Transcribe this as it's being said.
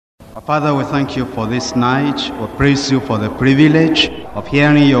Father, we thank you for this night. We praise you for the privilege of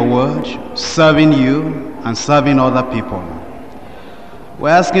hearing your word, serving you, and serving other people. We're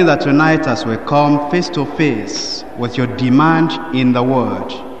asking that tonight, as we come face to face with your demand in the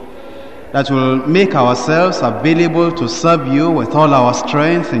word, that will make ourselves available to serve you with all our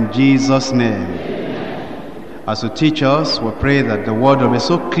strength in Jesus' name. Amen. As you teach us, we pray that the word will be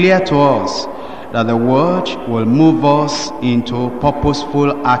so clear to us that the word will move us into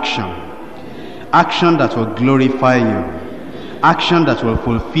purposeful action. Action that will glorify you. Action that will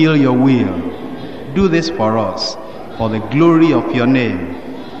fulfill your will. Do this for us, for the glory of your name,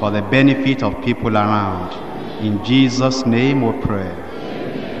 for the benefit of people around. In Jesus' name we pray.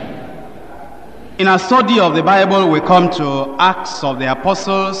 In our study of the Bible, we come to Acts of the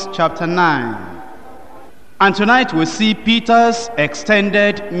Apostles, chapter 9. And tonight we see Peter's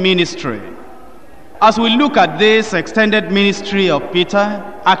extended ministry. As we look at this extended ministry of Peter,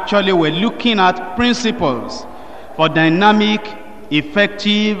 actually we're looking at principles for dynamic,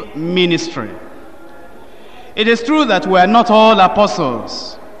 effective ministry. It is true that we are not all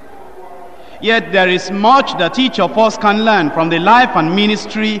apostles, yet there is much that each of us can learn from the life and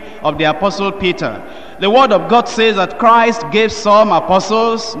ministry of the Apostle Peter. The Word of God says that Christ gave some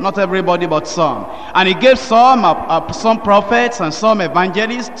apostles, not everybody but some. And he gave some prophets and some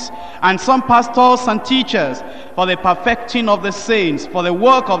evangelists and some pastors and teachers for the perfecting of the saints, for the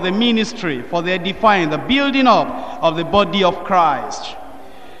work of the ministry, for the edifying, the building up of the body of Christ.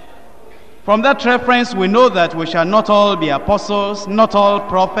 From that reference, we know that we shall not all be apostles, not all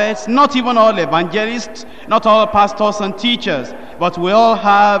prophets, not even all evangelists, not all pastors and teachers, but we all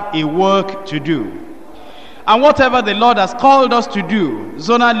have a work to do. And whatever the Lord has called us to do,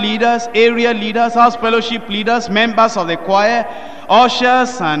 zonal leaders, area leaders, house fellowship leaders, members of the choir,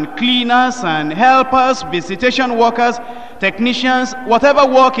 ushers and cleaners and helpers, visitation workers, technicians, whatever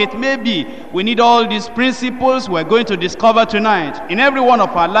work it may be, we need all these principles we're going to discover tonight in every one of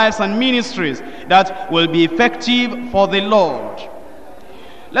our lives and ministries that will be effective for the Lord.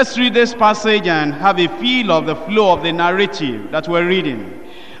 Let's read this passage and have a feel of the flow of the narrative that we're reading,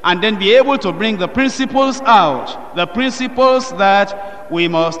 and then be able to bring the principles out, the principles that we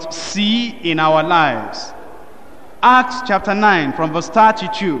must see in our lives. Acts chapter 9 from verse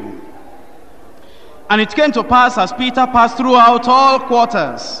 32. And it came to pass, as Peter passed throughout all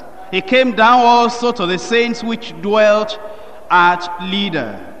quarters, he came down also to the saints which dwelt at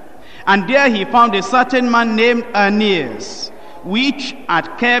Lydda. And there he found a certain man named Aeneas, which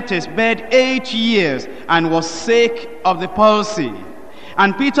had kept his bed 8 years, and was sick of the palsy.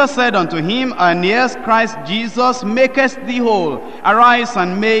 And Peter said unto him, Aeneas, Christ Jesus maketh thee whole. Arise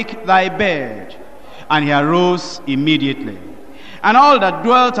and make thy bed. And he arose immediately. And all that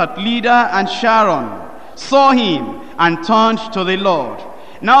dwelt at Lydda and Sharon saw him, and turned to the Lord.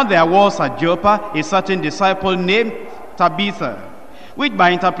 Now there was at Joppa a certain disciple named Tabitha, which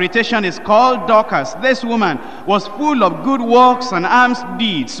by interpretation is called Dorcas. This woman was full of good works and alms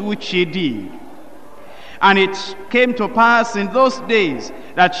deeds which she did. And it came to pass in those days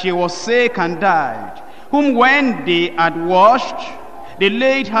that she was sick and died, whom when they had washed, they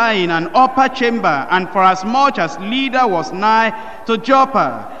laid her in an upper chamber. And for as much as Lydda was nigh to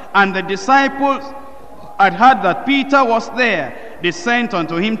Joppa, and the disciples had heard that Peter was there, they sent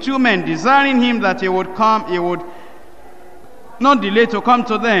unto him 2 men, desiring him that he would not delay to come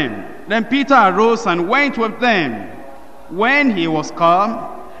to them. Then Peter arose and went with them. When he was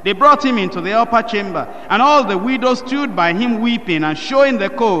come, they brought him into the upper chamber, and all the widows stood by him weeping, and showing the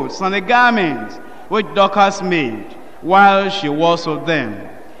coats and the garments which Dorcas made, while she was with them.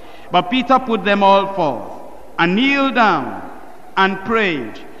 But Peter put them all forth, and kneeled down, and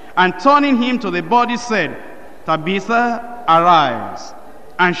prayed, and turning him to the body said, Tabitha, arise.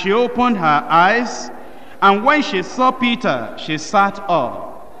 And she opened her eyes, and when she saw Peter, she sat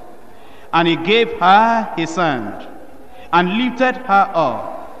up. And he gave her his hand, and lifted her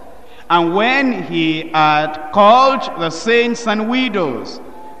up. And when he had called the saints and widows,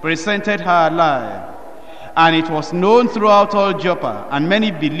 presented her alive. And it was known throughout all Joppa, and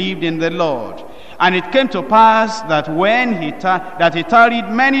many believed in the Lord. And it came to pass that when he tarried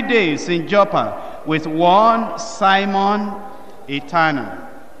many days in Joppa with one Simon a tanner.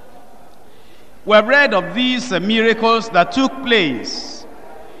 We have read of these miracles that took place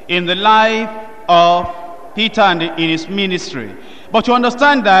in the life of Peter and in his ministry. But you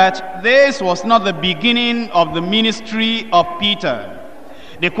understand that this was not the beginning of the ministry of Peter.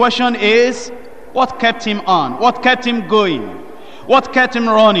 The question is, what kept him on? What kept him going? What kept him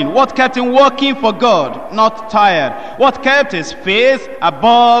running? What kept him working for God, not tired? What kept his faith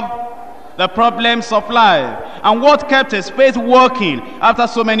above the problems of life? and what kept his faith working after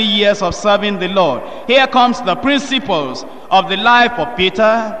so many years of serving the Lord. Here comes the principles of the life of Peter,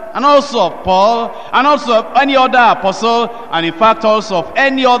 and also of Paul, and also of any other apostle, and in fact also of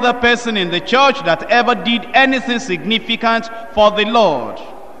any other person in the church that ever did anything significant for the Lord.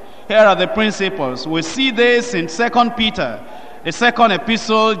 Here are the principles. We see this in 2 Peter, the second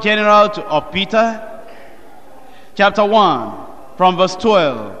epistle general of Peter, chapter 1, from verse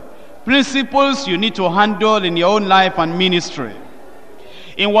 12. Principles you need to handle in your own life and ministry.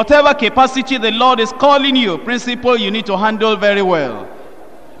 In whatever capacity the Lord is calling you, principle you need to handle very well.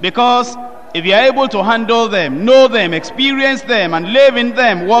 Because if you are able to handle them, know them, experience them, and live in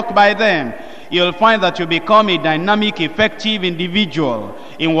them, walk by them, you'll find that you become a dynamic, effective individual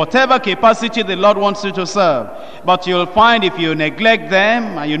in whatever capacity the Lord wants you to serve. But you'll find if you neglect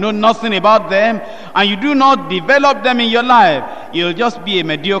them, and you know nothing about them, and you do not develop them in your life, you'll just be a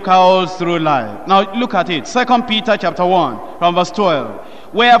mediocre all through life. Now look at it. 2 Peter chapter 1, from verse 12.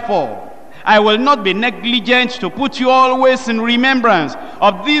 Wherefore, I will not be negligent to put you always in remembrance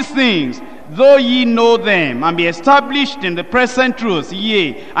of these things, though ye know them, and be established in the present truth.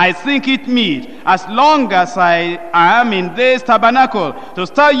 Yea, I think it meet, as long as I am in this tabernacle, to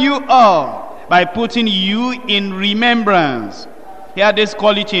stir you up by putting you in remembrance. He had this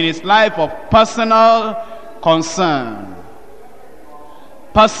quality in his life of personal concern.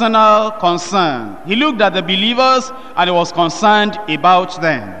 Personal concern. He looked at the believers and he was concerned about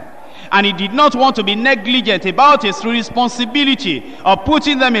them. And he did not want to be negligent about his responsibility of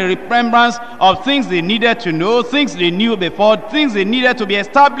putting them in remembrance of things they needed to know, things they knew before, things they needed to be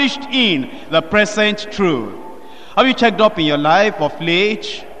established in the present truth. Have you checked up in your life of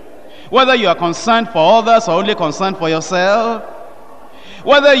late? Whether you are concerned for others or only concerned for yourself?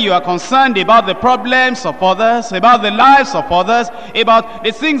 Whether you are concerned about the problems of others, about the lives of others, about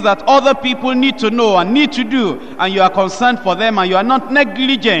the things that other people need to know and need to do, and you are concerned for them, and you are not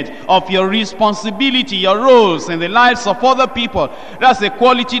negligent of your responsibility, your roles in the lives of other people. That's a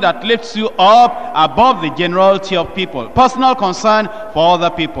quality that lifts you up above the generality of people. Personal concern for other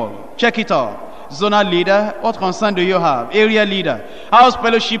people. Check it out. Zonal leader, what concern do you have? Area leader, house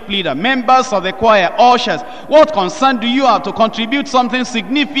fellowship leader, members of the choir, ushers, what concern do you have to contribute something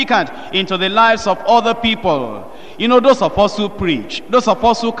significant into the lives of other people? You know, those of us who preach, those of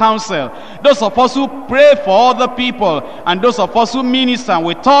us who counsel, those of us who pray for other people, and those of us who minister and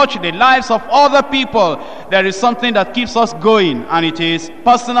we touch the lives of other people, there is something that keeps us going, and it is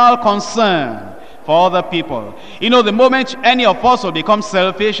personal concern for other people. You know, the moment any of us will become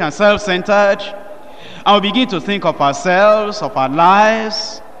selfish and self-centered, and we begin to think of ourselves, of our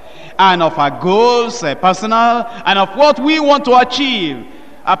lives, and of our goals, personal, and of what we want to achieve,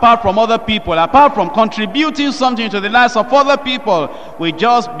 apart from other people, apart from contributing something to the lives of other people, we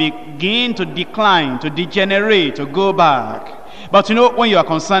just begin to decline, to degenerate, to go back. But you know, when you are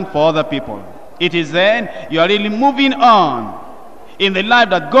concerned for other people, it is then you are really moving on in the life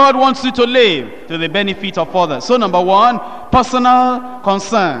that God wants you to live to the benefit of others. So number one, personal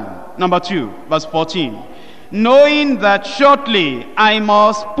concern. Number 2, verse 14. Knowing that shortly I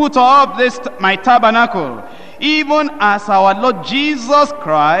must put off this my tabernacle, even as our Lord Jesus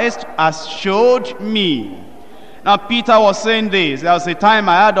Christ has showed me. Now Peter was saying this. There was a time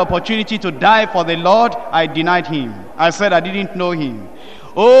I had the opportunity to die for the Lord. I denied him. I said I didn't know him.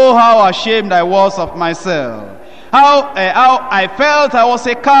 Oh, how ashamed I was of myself. How I felt I was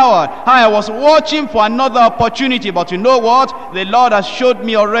a coward. How I was watching for another opportunity. But you know what? The Lord has showed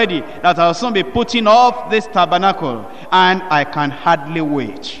me already that I'll soon be putting off this tabernacle. And I can hardly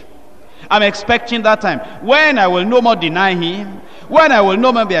wait. I'm expecting that time when I will no more deny him, when I will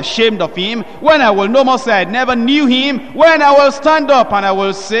no more be ashamed of him, when I will no more say I never knew him, when I will stand up and I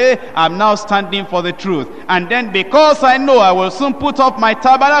will say I'm now standing for the truth. And then because I know I will soon put off my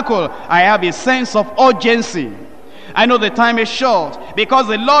tabernacle, I have a sense of urgency. I know the time is short because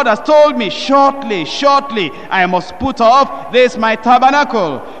the Lord has told me shortly I must put off this my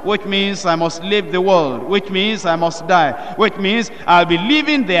tabernacle, which means I must leave the world, which means I must die, which means I'll be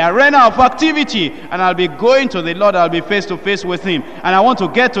leaving the arena of activity and I'll be going to the Lord. I'll be face to face with him, and I want to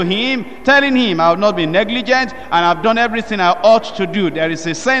get to him, telling him I've not been negligent and I've done everything I ought to do. There is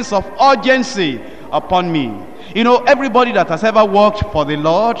a sense of urgency upon me. You know, everybody that has ever worked for the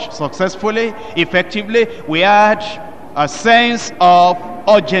Lord successfully, effectively, we had a sense of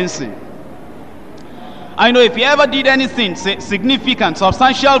urgency. I know if you ever did anything significant,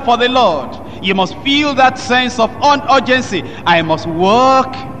 substantial for the Lord, you must feel that sense of urgency. I must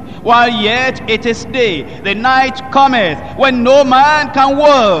work while yet it is day. The night cometh when no man can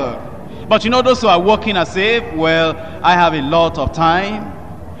work. But you know, those who are working as if, well, I have a lot of time.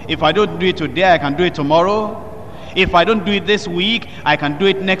 If I don't do it today, I can do it tomorrow. If I don't do it this week, I can do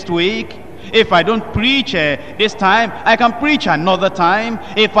it next week. If I don't preach this time, I can preach another time.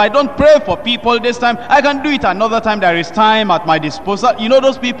 If I don't pray for people this time, I can do it another time. There is time at my disposal. You know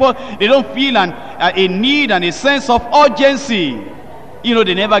those people, they don't feel a need and a sense of urgency. You know,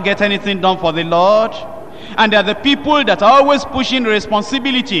 they never get anything done for the Lord. And they're the people that are always pushing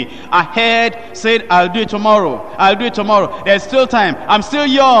responsibility ahead, said, I'll do it tomorrow. I'll do it tomorrow. There's still time. I'm still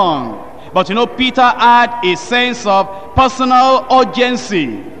young. But you know, Peter had a sense of personal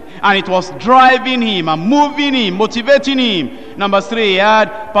urgency. And it was driving him and moving him, motivating him. Number 3, he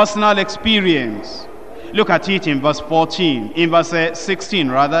had personal experience. Look at it in verse 14, in verse 16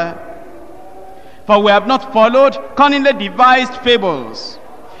 rather. For we have not followed cunningly devised fables,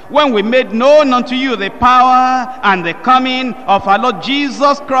 when we made known unto you the power and the coming of our Lord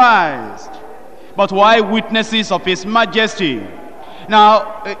Jesus Christ, but why witnesses of his majesty.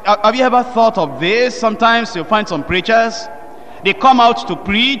 Now, have you ever thought of this? Sometimes you find some preachers, they come out to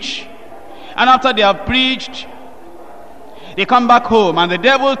preach, and after they have preached, they come back home, and the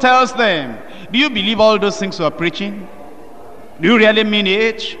devil tells them, do you believe all those things you are preaching? Do you really mean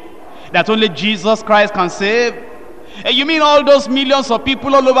it? That only Jesus Christ can save? You mean all those millions of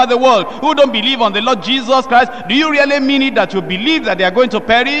people all over the world who don't believe on the Lord Jesus Christ? Do you really mean it that you believe that they are going to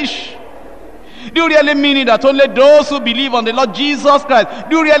perish? Do you really mean it that only those who believe on the Lord Jesus Christ,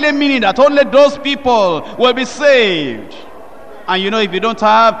 do you really mean it that only those people will be saved? And you know, if you don't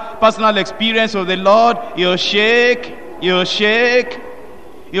have personal experience with the Lord, you'll shake, you'll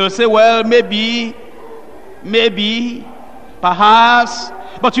say, well, maybe, perhaps.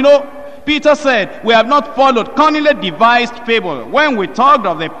 But you know, Peter said, we have not followed cunningly devised fable, when we talked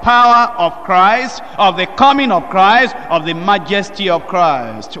of the power of Christ, of the coming of Christ, of the majesty of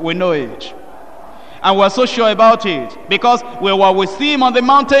Christ. We know it. And we're so sure about it, because we were with him on the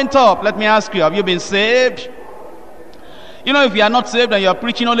mountaintop. Let me ask you, have you been saved? You know, if you are not saved and you are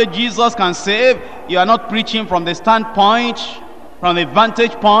preaching only Jesus can save, you are not preaching from the standpoint, from the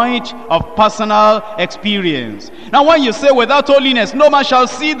vantage point of personal experience. Now when you say without holiness no man shall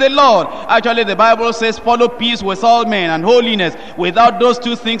see the Lord, actually the Bible says follow peace with all men and holiness. Without those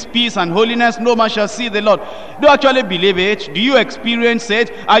two things, peace and holiness, no man shall see the Lord. Do you actually believe it? Do you experience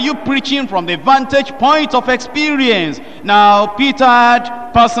it? Are you preaching from the vantage point of experience? Now Peter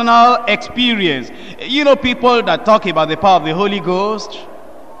had personal experience. You know, people that talk about the power of the Holy Ghost,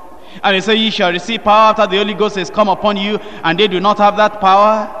 and they say, ye shall receive power after the Holy Ghost has come upon you, and they do not have that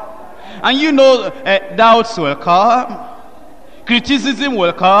power. And you know, doubts will come, criticism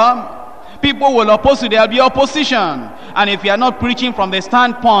will come, people will oppose you, there will be opposition. And if you are not preaching from the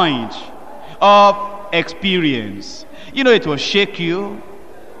standpoint of experience, you know, it will shake you.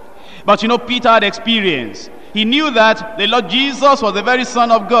 But you know, Peter had experience. He knew that the Lord Jesus was the very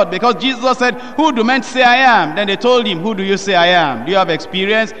Son of God, because Jesus said, who do men say I am? Then they told him, who do you say I am? Do you have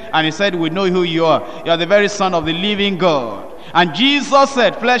experience? And he said, we know who you are. You are the very Son of the living God. And Jesus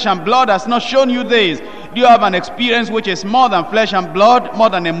said, flesh and blood has not shown you this. Do you have an experience which is more than flesh and blood, more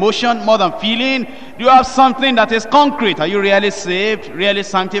than emotion, more than feeling? Do you have something that is concrete? Are you really saved, really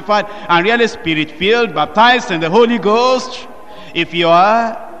sanctified, and really spirit-filled, baptized in the Holy Ghost? If you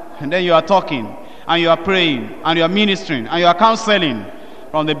are, and then you are talking, and you are praying, and you are ministering, and you are counseling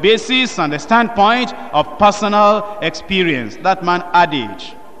from the basis and the standpoint of personal experience. That man added,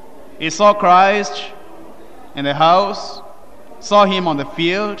 he saw Christ in the house, saw him on the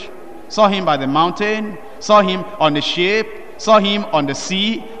field, saw him by the mountain, saw him on the ship, saw him on the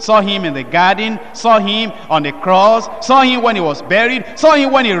sea, saw him in the garden, saw him on the cross, saw him when he was buried, saw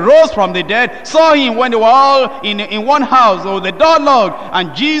him when he rose from the dead, saw him when they were all in one house with the door locked,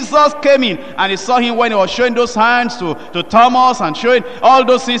 and Jesus came in, and he saw him when he was showing those hands to Thomas and showing all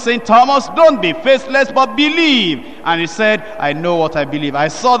those things, saying, Thomas, don't be faithless but believe. And he said, I know what I believe. I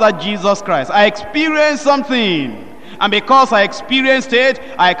saw that Jesus Christ. I experienced something. And because I experienced it,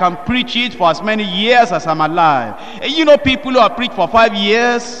 I can preach it for as many years as I'm alive. You know, people who have preached for 5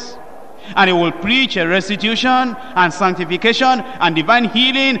 years, and they will preach a restitution and sanctification and divine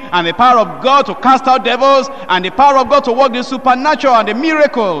healing and the power of God to cast out devils and the power of God to work the supernatural and the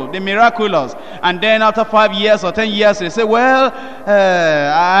miracle, the miraculous. And then after 5 years or 10 years, they say, well,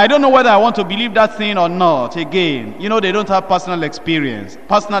 I don't know whether I want to believe that thing or not again. You know, they don't have personal experience.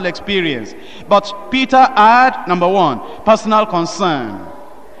 But Peter had, number 1, personal concern.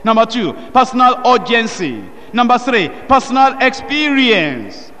 Number 2, personal urgency. Number 3, personal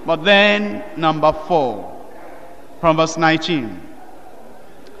experience. But then, number 4, from verse 19.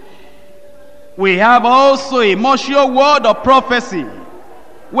 We have also a more sure word of prophecy,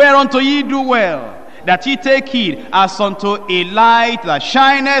 whereunto ye do well, that ye take heed as unto a light that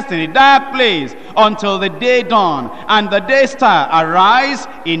shineth in a dark place, until the day dawn, and the day star arise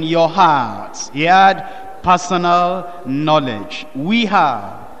in your hearts. He had personal knowledge. We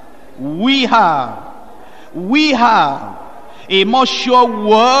have a more sure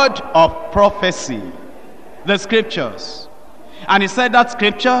word of prophecy, the scriptures. And he said that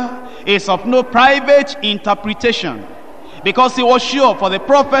scripture is of no private interpretation, because he was sure, for the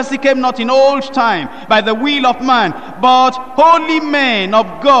prophecy came not in old time by the will of man, but holy men of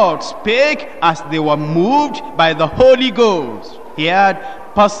God spake as they were moved by the Holy Ghost. He had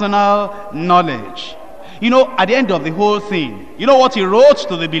personal knowledge. You know, at the end of the whole thing, you know what he wrote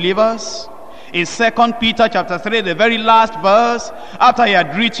to the believers? In 2 Peter chapter 3, the very last verse, after he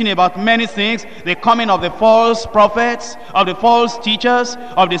had written about many things, the coming of the false prophets, of the false teachers,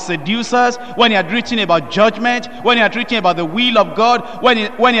 of the seducers, when he had written about judgment, when he had written about the will of God, when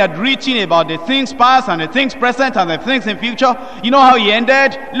he had written about the things past and the things present and the things in future, you know how he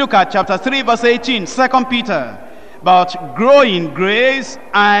ended? Look at chapter 3 verse 18, 2 Peter. But grow in grace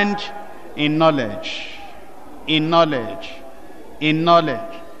and in knowledge. In knowledge. In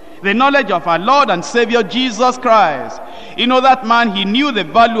knowledge. The knowledge of our Lord and Savior Jesus Christ. You know, that man, he knew the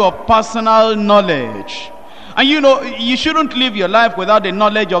value of personal knowledge. And you know, you shouldn't live your life without the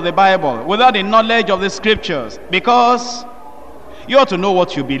knowledge of the Bible, without the knowledge of the scriptures, because you ought to know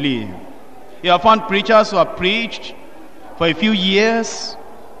what you believe. You have found preachers who have preached for a few years,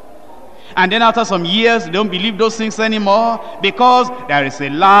 and then after some years they don't believe those things anymore, because there is a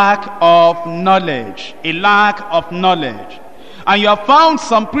lack of knowledge. A lack of knowledge. And you have found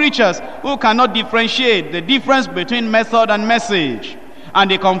some preachers who cannot differentiate the difference between method and message.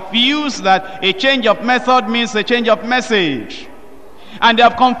 And they confuse that a change of method means a change of message. And they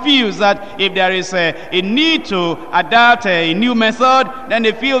have confused that if there is a need to adapt a new method, then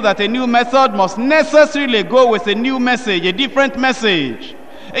they feel that a new method must necessarily go with a new message, a different message.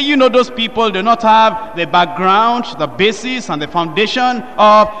 You know, those people do not have the background, the basis, and the foundation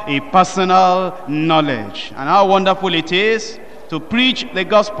of a personal knowledge. And how wonderful it is to preach the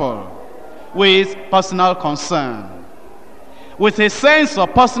gospel with personal concern, with a sense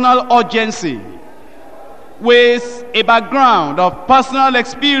of personal urgency, with a background of personal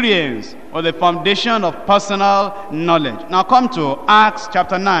experience, or the foundation of personal knowledge. Now come to Acts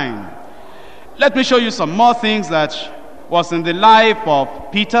chapter 9. Let me show you some more things that was in the life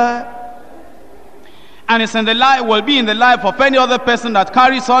of Peter, and it's in the life, will be in the life of any other person that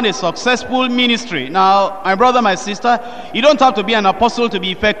carries on a successful ministry. Now, my brother, my sister, you don't have to be an apostle to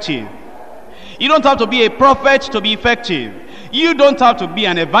be effective. You don't have to be a prophet to be effective. You don't have to be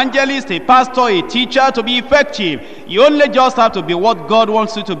an evangelist, a pastor, a teacher to be effective. You only just have to be what God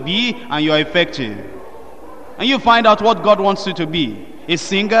wants you to be, and you are effective. And you find out what God wants you to be. A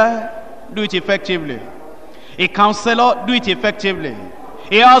singer, do it effectively. A counselor, do it effectively.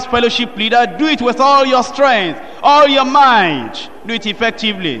 A house fellowship leader, do it with all your strength, all your might. Do it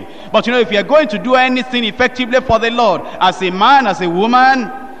effectively. But you know, if you are going to do anything effectively for the Lord, as a man, as a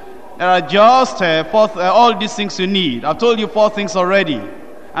woman, there are just all these things you need. I've told you 4 things already, and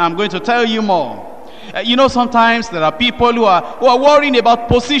I'm going to tell you more. You know, sometimes there are people who are worrying about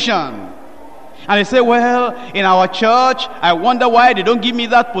position. And they say, well, in our church, I wonder why they don't give me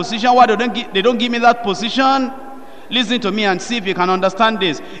that position. Why they don't give me that position? Listen to me and see if you can understand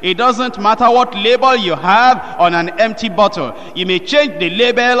this. It doesn't matter what label you have on an empty bottle. You may change the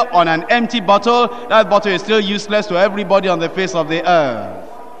label on an empty bottle. That bottle is still useless to everybody on the face of the earth.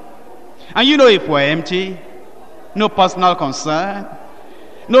 And you know, if we're empty, no personal concern,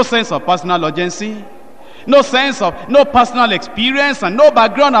 no sense of personal urgency, no personal experience, and no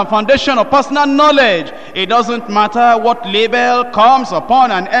background and foundation of personal knowledge, it doesn't matter what label comes upon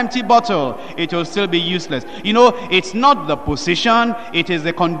an empty bottle, it will still be useless. You know, it's not the position, it is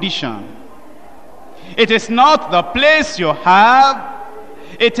the condition. It is not the place you have,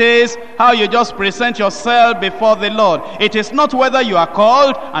 it is how you just present yourself before the Lord. It is not whether you are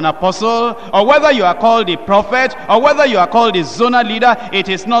called an apostle, or whether you are called a prophet, or whether you are called a zonal leader. It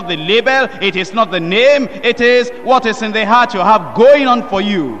is not the label, it is not the name, it is what is in the heart you have going on for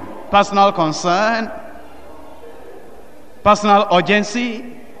you. Personal concern, personal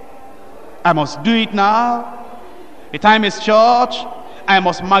urgency. I must do it now. The time is short. I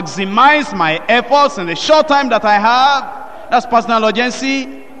must maximize my efforts in the short time that I have. That's personal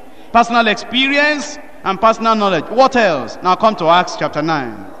urgency, personal experience, and personal knowledge. What else? Now come to Acts chapter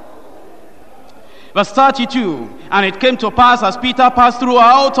 9. Verse 32. And it came to pass, as Peter passed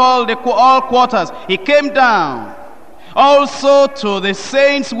throughout all quarters, he came down also to the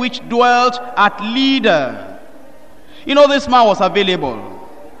saints which dwelt at Lydda. You know, this man was available.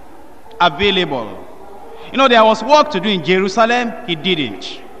 Available. You know, there was work to do in Jerusalem. He did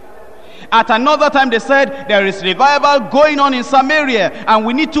it. At another time they said, there is revival going on in Samaria, and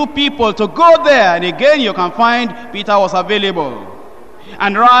we need 2 people to go there. And again you can find Peter was available.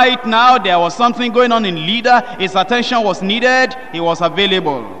 And right now there was something going on in Lydda. His attention was needed. He was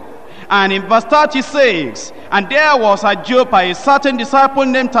available. And in verse 36, and there was at Joppa a certain disciple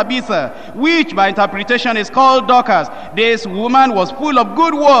named Tabitha, which by interpretation is called Dorcas. This woman was full of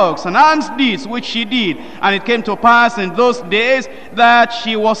good works and alms deeds which she did. And it came to pass in those days that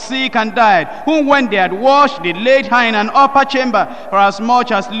she was sick and died, whom when they had washed, they laid her in an upper chamber. For as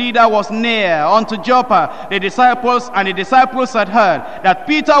much as Lydda was near unto Joppa, the disciples had heard that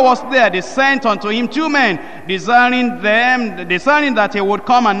Peter was there. They sent unto him 2 men, desiring that he would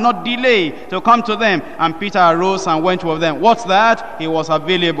come and not delay to come to them. And Peter arose and went with them. What's that? He was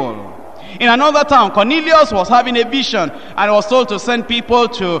available. In another town, Cornelius was having a vision and was told to send people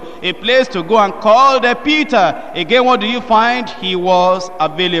to a place to go and call the Peter. Again, what do you find? He was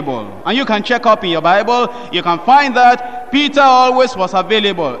available. And you can check up in your Bible. You can find that Peter always was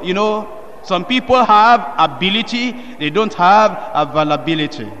available. You know, some people have ability, they don't have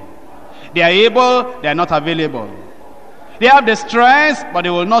availability. They are able, they are not available. They have the strength, but they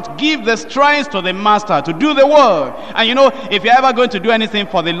will not give the strength to the master to do the work. And you know, if you're ever going to do anything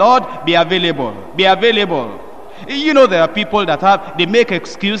for the Lord, be available. Be available. You know, there are people that they make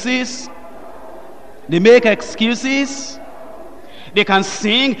excuses. They make excuses. They can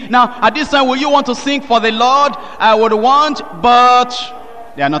sing. Now, at this time, will you want to sing for the Lord? I would want, but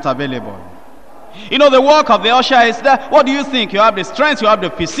they are not available. You know, the work of the usher is that. What do you think? You have the strength, you have the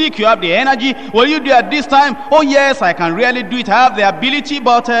physique, you have the energy. Will you do it at this time? Oh yes, I can really do it. I have the ability,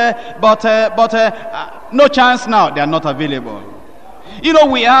 but no chance now. They are not available. You know,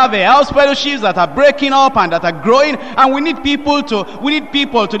 we have house fellowships that are breaking up and that are growing, and we need people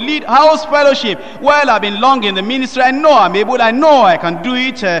to lead house fellowship. Well, I've been long in the ministry. I know I'm able. I know I can do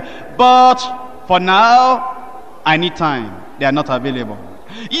it. But for now, I need time. They are not available.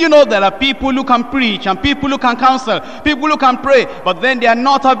 You know, there are people who can preach and people who can counsel, people who can pray, but then they are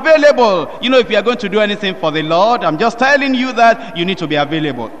not available. You know, if you are going to do anything for the Lord, I'm just telling you that you need to be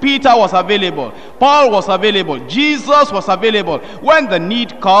available. Peter was available. Paul was available. Jesus was available. When the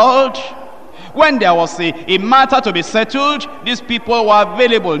need called, when there was a matter to be settled, these people were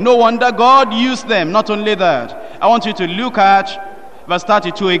available. No wonder God used them. Not only that, I want you to look at verse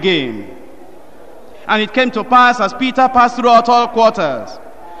 32 again. And it came to pass, as Peter passed throughout all quarters,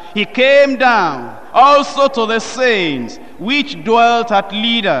 he came down also to the saints which dwelt at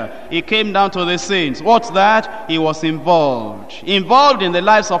Lydda. He came down to the saints. What's that? He was involved in the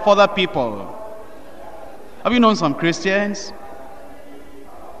lives of other people. Have you known some Christians?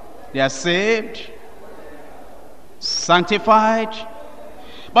 They are saved, sanctified,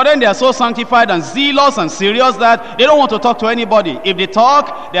 but then they are so sanctified and zealous and serious that they don't want to talk to anybody. If they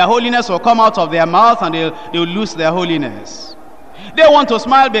talk, their holiness will come out of their mouth and they'll lose their holiness. They want to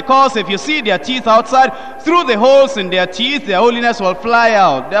smile because if you see their teeth outside, through the holes in their teeth, their holiness will fly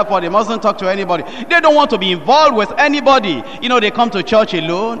out. Therefore, they mustn't talk to anybody. They don't want to be involved with anybody. You know, they come to church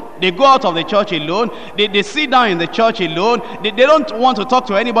alone. They go out of the church alone. They sit down in the church alone. They don't want to talk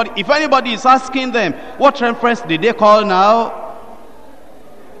to anybody. If anybody is asking them, what reference did they call now?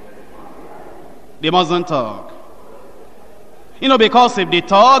 They mustn't talk. You know, because if they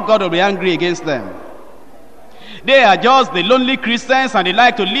talk, God will be angry against them. They are just the lonely Christians and they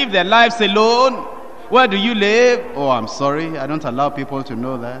like to live their lives alone. Where do you live? Oh, I'm sorry. I don't allow people to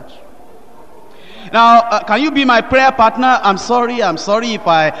know that. Now, can you be my prayer partner? I'm sorry if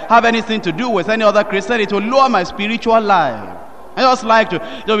I have anything to do with any other Christian. It will lower my spiritual life. I just like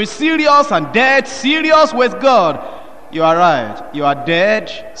to be serious and dead serious with God. You are right. You are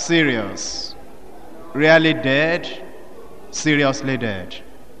dead serious. Really dead, seriously dead.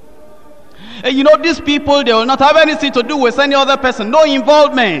 And you know, these people, they will not have anything to do with any other person. No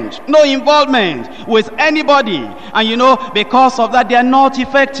involvement with anybody. And you know, because of that, they are not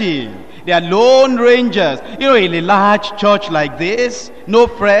effective. They are lone rangers. You know, in a large church like this, no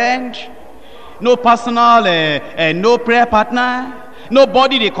friend, no personal, no prayer partner,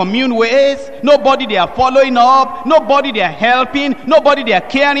 nobody they commune with, nobody they are following up, nobody they are helping, nobody they are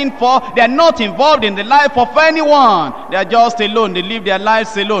caring for. They are not involved in the life of anyone. They are just alone. They live their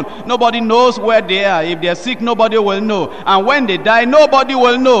lives alone. Nobody knows where they are. If they are sick, nobody will know. And when they die, nobody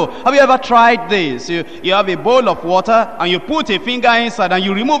will know. Have you ever tried this? You have a bowl of water and you put a finger inside and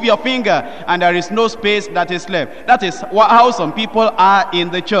you remove your finger and there is no space that is left. That is how some people are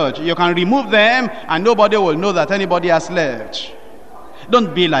in the church. You can remove them and nobody will know that anybody has left.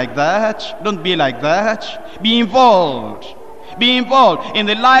 Don't be like that. Don't be like that. Be involved. Be involved in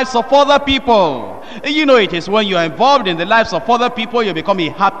the lives of other people. You know, it is when you are involved in the lives of other people, you become a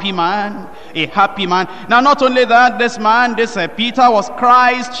happy man. A happy man. Now, not only that, this Peter was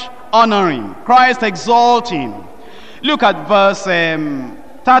Christ honoring, Christ exalting. Look at verse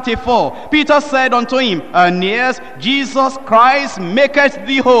 34. Peter said unto him, Aeneas, Jesus Christ maketh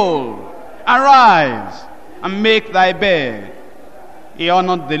thee whole. Arise and make thy bed. He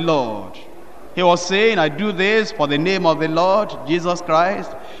honored the Lord. He was saying, I do this for the name of the Lord Jesus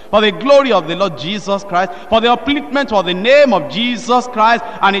Christ, for the glory of the Lord Jesus Christ, for the upliftment of the name of Jesus Christ,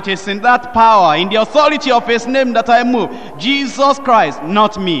 and it is in that power, in the authority of his name that I move. Jesus Christ,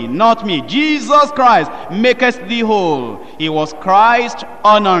 not me, not me. Jesus Christ maketh thee whole. He was Christ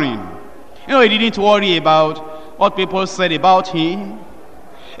honoring. You know, he didn't worry about what people said about him.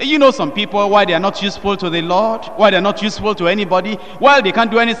 You know, some people, why they are not useful to the Lord, why they are not useful to anybody, while they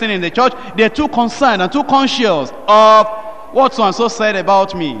can't do anything in the church, they're too concerned and too conscious of what so and so said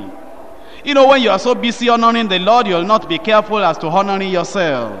about me. You know, when you are so busy honoring the Lord, you'll not be careful as to honoring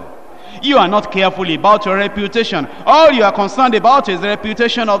yourself. You are not careful about your reputation. All you are concerned about is the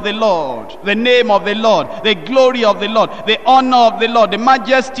reputation of the Lord, the name of the Lord, the glory of the Lord, the honor of the Lord, the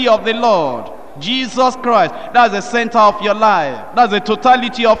majesty of the Lord. Jesus Christ, that's the center of your life. That's the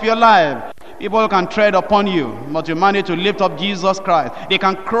totality of your life. People can tread upon you, but you manage to lift up Jesus Christ. They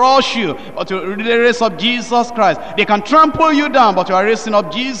can crush you, but you raise up Jesus Christ. They can trample you down, but you are raising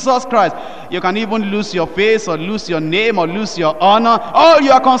up Jesus Christ. You can even lose your face, or lose your name, or lose your honor. All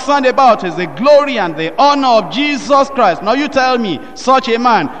you are concerned about is the glory and the honor of Jesus Christ. Now you tell me, such a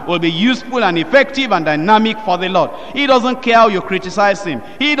man will be useful and effective and dynamic for the Lord. He doesn't care how you criticize him.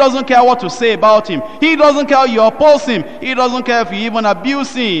 He doesn't care what to say about him. He doesn't care how you oppose him. He doesn't care if you even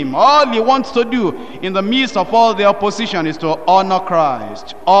abuse him. All he wants to do in the midst of all the opposition is to honor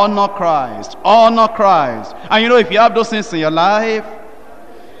Christ, honor Christ, honor Christ. And you know, if you have those things in your life,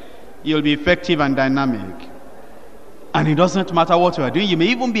 you'll be effective and dynamic. And it doesn't matter what you are doing. You may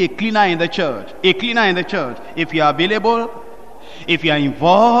even be a cleaner in the church. A cleaner in the church. If you are available, if you are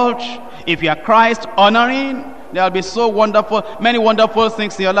involved, if you are Christ honoring, there will be so wonderful, many wonderful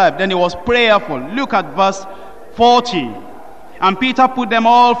things in your life. Then he was prayerful. Look at verse 40. And Peter put them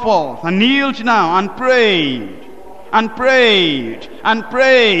all forth and kneeled down and prayed and prayed and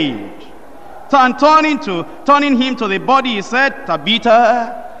prayed. And turning him to the body, he said,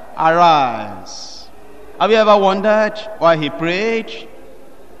 Tabitha, arise. Have you ever wondered why he prayed?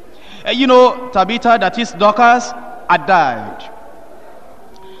 You know, Tabitha, that is Dorcas, had died.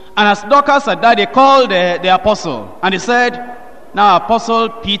 And as Dorcas had died, they called the apostle. And he said, now, Apostle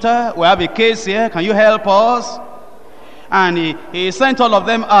Peter, we have a case here. Can you help us? And he sent all of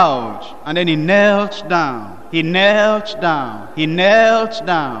them out. And then he knelt down. He knelt down. He knelt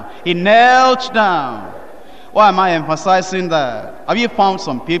down. He knelt down. Why am I emphasizing that? Have you found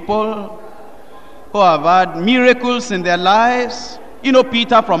some people who have had miracles in their lives? You know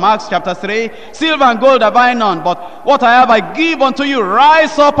Peter from Acts chapter 3. Silver and gold have I none, but what I have I give unto you.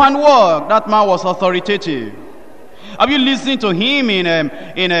 Rise up and walk. That man was authoritative. Have you listened to him in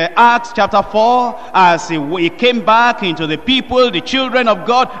Acts chapter 4 as he came back into the people, the children of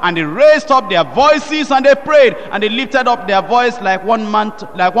God, and they raised up their voices and they prayed, and they lifted up their voice like one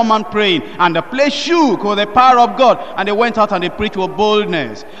man praying, and the place shook with the power of God, and they went out and they preached with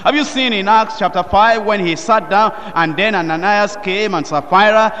boldness. Have you seen in Acts chapter 5 when he sat down, and then Ananias came and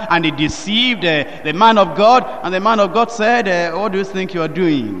Sapphira, and they deceived the man of God, and the man of God said, what do you think you are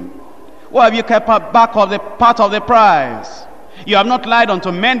doing? Why have you kept back of the part of the prize? You have not lied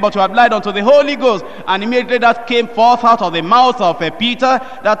unto men, but you have lied unto the Holy Ghost. And immediately that came forth out of the mouth of Peter,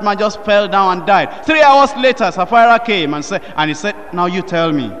 that man just fell down and died. 3 hours later, Sapphira came and he said, now you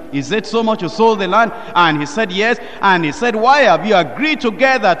tell me, is it so much you sold the land? And he said, yes. And he said, why have you agreed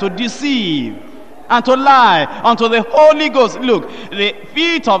together to deceive and to lie unto the Holy Ghost? Look, the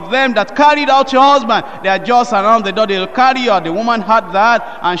feet of them that carried out your husband, they are just around the door. They'll carry you out. The woman had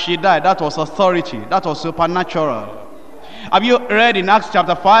that and she died. That was authority. That was supernatural. Have you read in Acts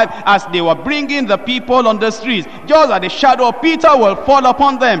chapter 5, as they were bringing the people on the streets, just as the shadow of Peter will fall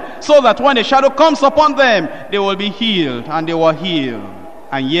upon them, so that when the shadow comes upon them, they will be healed. And they were healed.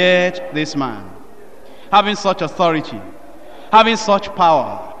 And yet this man, having such authority, having such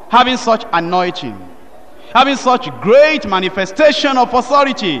power, having such anointing, having such great manifestation of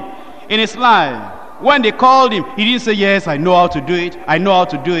authority in his life, when they called him, he didn't say, yes, I know how to do it, I know how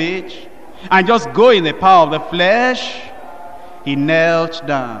to do it, and just go in the power of the flesh. He knelt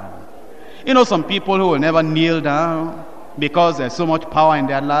down. You know some people who will never kneel down because there's so much power in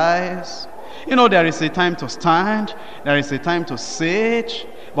their lives. You know, there is a time to stand, there is a time to sit,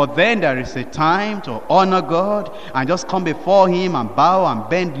 But then there is a time to honor God and just come before him and bow and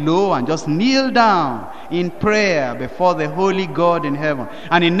bend low and just kneel down in prayer before the holy God in heaven.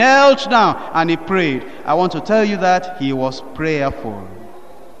 And he knelt down and he prayed. I want to tell you that he was prayerful.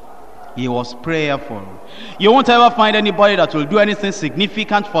 He was prayerful. You won't ever find anybody that will do anything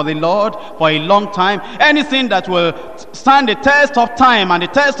significant for the Lord for a long time, anything that will stand the test of time and the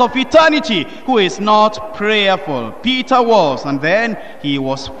test of eternity, who is not prayerful. Peter was, and then he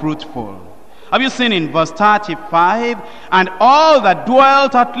was fruitful. Have you seen in verse 35? And all that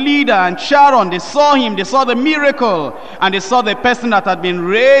dwelt at Lydda and Sharon, they saw him, they saw the miracle, and they saw the person that had been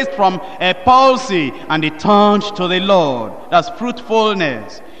raised from a palsy, and they turned to the Lord. That's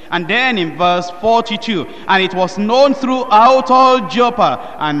fruitfulness. And then in verse 42, and it was known throughout all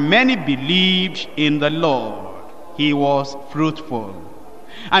Joppa, and many believed in the Lord. He was fruitful.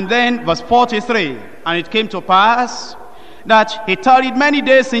 And then verse 43, and it came to pass that he tarried many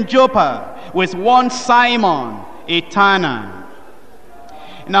days in Joppa with one Simon, a tanner.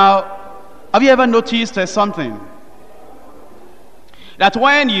 Now, have you ever noticed something? That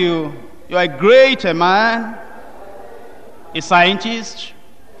when you're a great man, a scientist,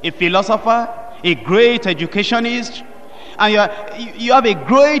 a philosopher, a great educationist, and you have a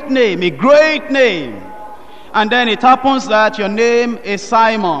great name, and then it happens that your name is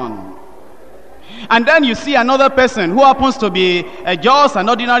Simon, and then you see another person who happens to be just an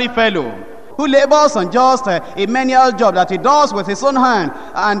ordinary fellow, who labors on just a menial job that he does with his own hand,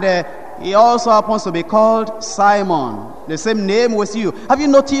 and he also happens to be called Simon, the same name with you. Have you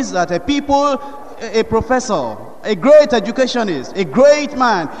noticed that a professor, a great educationist, a great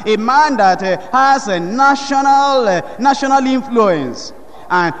man, a man that has a national influence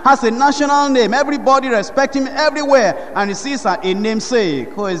and has a national name, everybody respects him everywhere, and he sees a namesake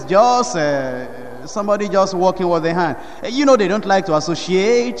who is just somebody just walking with their hand. You know, they don't like to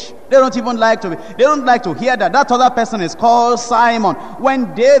associate. They don't even like to hear that other person is called Simon,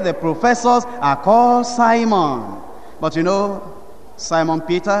 when they, the professors, are called Simon. But you know, Simon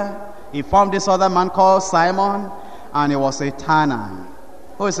Peter, he found this other man called Simon, and he was a tanner.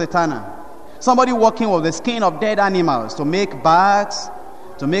 Who is a tanner? Somebody working with the skin of dead animals to make bags,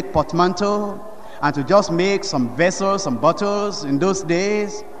 to make portmanteau, and to just make some vessels, some bottles in those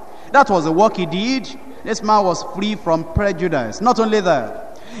days. That was the work he did. This man was free from prejudice. Not only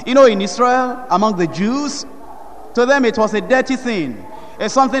that, you know, in Israel, among the Jews, to them it was a dirty thing.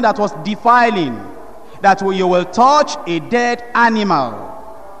 It's something that was defiling, that you will touch a dead animal.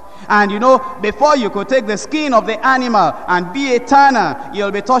 And you know, before you could take the skin of the animal and be a tanner,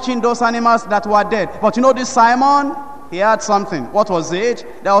 you'll be touching those animals that were dead. But you know, this Simon, he had something. What was it?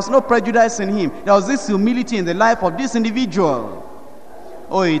 There was no prejudice in him. There was this humility in the life of this individual.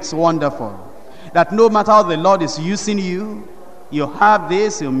 Oh, it's wonderful that no matter how the Lord is using you, you have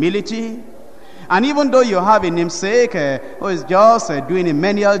this humility. And even though you have a namesake who is just doing a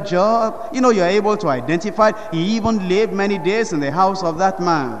menial job, you know, you're able to identify. He even lived many days in the house of that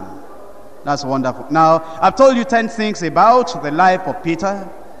man. That's wonderful. Now, I've told you 10 things about the life of Peter.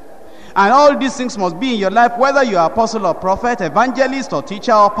 And all these things must be in your life, whether you are apostle or prophet, evangelist or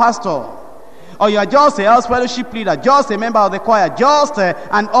teacher or pastor, or you are just a house fellowship leader, just a member of the choir, just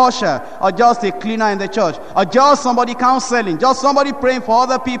an usher, or just a cleaner in the church, or just somebody counseling, just somebody praying for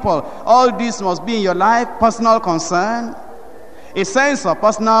other people. All this must be in your life. Personal concern, a sense of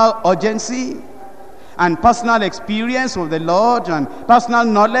personal urgency, and personal experience with the Lord, and personal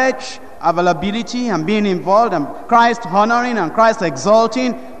knowledge, availability, and being involved, and Christ honoring and Christ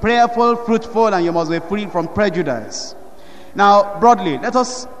exalting, prayerful, fruitful, and you must be free from prejudice. Now, broadly, let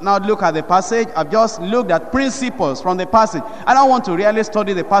us now look at the passage. I've just looked at principles from the passage. I don't want to really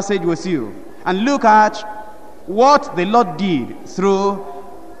study the passage with you and look at what the Lord did through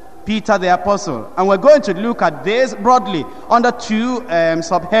Peter the apostle. And we're going to look at this broadly under two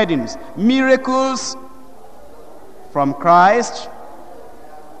subheadings: miracles from Christ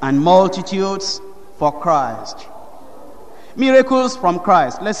and multitudes for Christ. Miracles from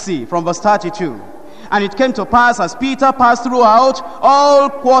Christ. Let's see from verse 32. And it came to pass, as Peter passed throughout all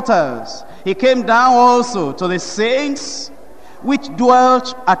quarters, he came down also to the saints which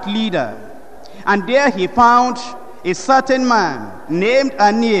dwelt at Lydda. And there he found a certain man named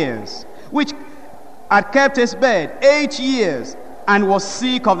Aeneas, which had kept his bed 8 years, and was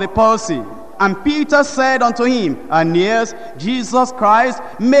sick of the palsy. And Peter said unto him, Aeneas, Jesus Christ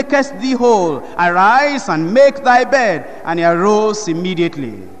maketh thee whole. Arise and make thy bed. And he arose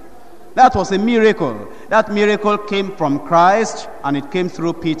immediately. That was a miracle. That miracle came from Christ, and it came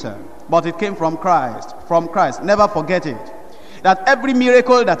through Peter. But it came from Christ. From Christ. Never forget it. that every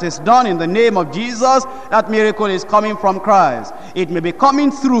miracle that is done in the name of Jesus, that miracle is coming from Christ. It may be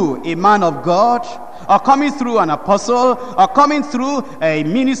coming through a man of God, or coming through an apostle, or coming through a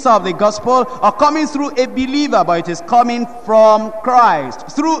minister of the gospel, or coming through a believer, but it is coming from Christ,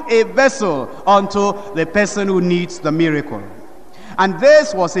 through a vessel unto the person who needs the miracle. And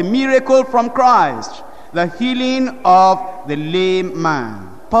this was a miracle from Christ, the healing of the lame man.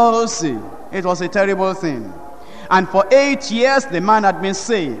 Palsy. It was a terrible thing. And for 8 years the man had been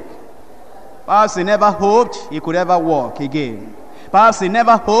sick. Perhaps he never hoped he could ever walk again. Perhaps he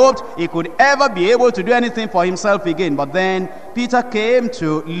never hoped he could ever be able to do anything for himself again. But then Peter came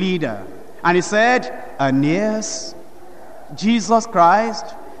to Lydda, and he said, Aeneas, Jesus Christ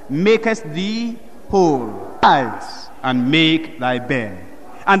maketh thee whole. Rise and make thy bed.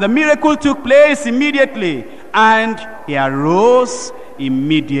 And the miracle took place immediately, and he arose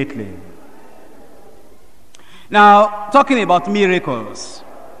immediately. Now, talking about miracles,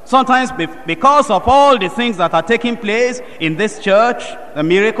 sometimes because of all the things that are taking place in this church, the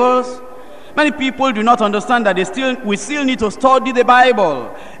miracles, many people do not understand that we still need to study the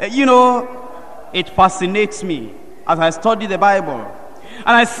Bible. It fascinates me as I study the Bible. And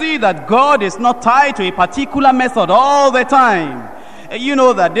I see that God is not tied to a particular method all the time. You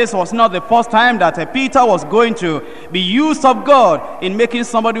know that this was not the first time that Peter was going to be used of God in making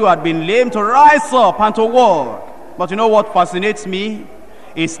somebody who had been lame to rise up and to walk. But you know what fascinates me?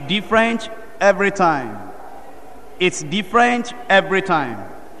 It's different every time. It's different every time.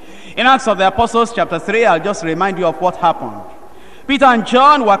 In Acts of the Apostles chapter 3, I'll just remind you of what happened. Peter and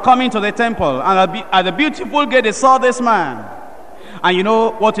John were coming to the temple, and at the beautiful gate they saw this man. And you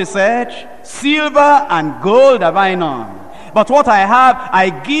know what he said? Silver and gold have I none, but what I have I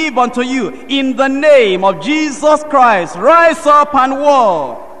give unto you. In the name of Jesus Christ, rise up and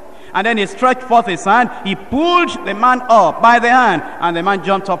walk. And then he stretched forth his hand. He pulled the man up by the hand, and the man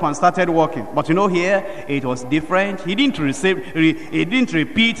jumped up and started walking. But you know, here it was different. He didn't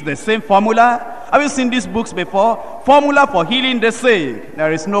repeat the same formula. Have you seen these books before? Formula for healing the sick.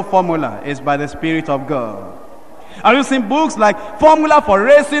 There is no formula. It's by the Spirit of God. Have you seen books like formula for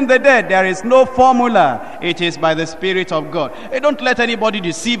raising the dead? There is no formula. It is by the Spirit of God. Hey, don't let anybody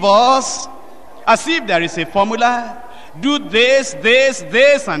deceive us as if there is a formula. Do this,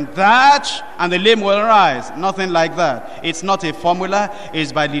 and that, and the lame will rise. Nothing like that. It's not a formula.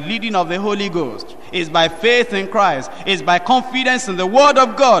 It's by the leading of the Holy Ghost. It's by faith in Christ. It's by confidence in the Word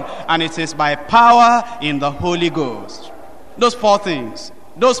of God. And it is by power in the Holy Ghost. Those four things.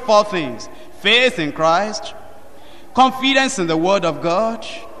 Faith in Christ, confidence in the Word of God,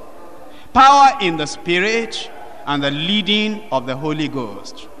 power in the Spirit, and the leading of the Holy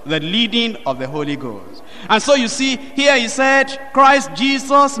Ghost. The leading of the Holy Ghost. And so you see, here he said, Christ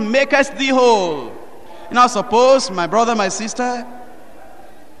Jesus maketh thee whole. Now suppose, my brother, my sister,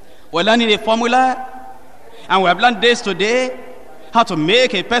 we're learning a formula, and we have learned this today, how to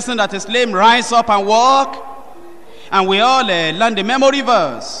make a person that is lame rise up and walk. And we all learn the memory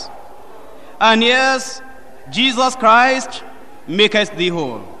verse. And yes, Jesus Christ maketh thee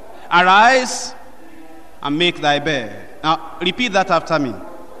whole. Arise and make thy bed. Now repeat that after me.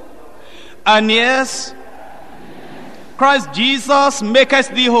 And yes, Christ Jesus maketh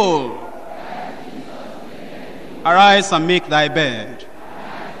thee whole. Arise and make thy bed.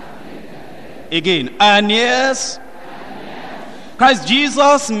 Again. And yes, Christ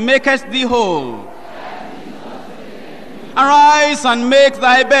Jesus maketh thee whole. Arise and make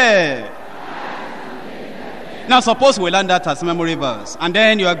thy bed. Now suppose we learn that as memory verse, and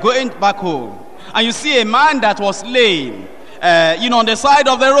then you are going back home, and you see a man that was lame, on the side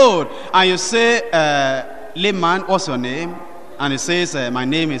of the road, and you say, lame man, what's your name? And he says, my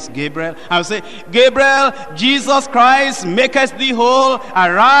name is Gabriel. And you say, Gabriel, Jesus Christ maketh thee whole.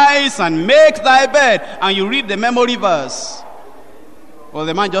 Arise and make thy bed. And you read the memory verse. Well,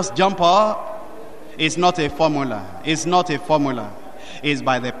 the man just jump up. It's not a formula. It's not a formula. It's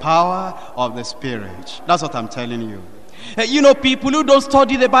by the power of the Spirit. That's what I'm telling you. People who don't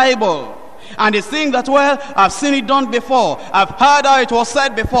study the Bible, and they think that, well, I've seen it done before. I've heard how it was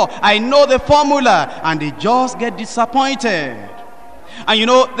said before. I know the formula. And they just get disappointed.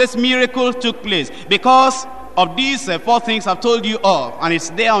 And this miracle took place because of these four things I've told you of. And it's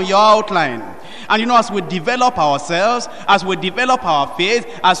there on your outline. And as we develop ourselves, as we develop our faith,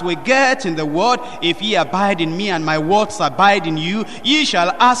 as we get in the Word, if ye abide in me and my words abide in you, ye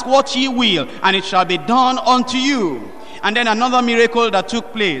shall ask what ye will, and it shall be done unto you. And then another miracle that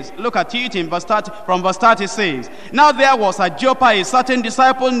took place. Look at it in verse 30, from verse 36. Now there was at Joppa a certain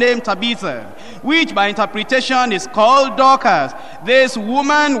disciple named Tabitha, which by interpretation is called Dorcas. This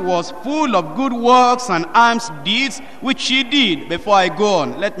woman was full of good works and alms deeds, which she did. Before I go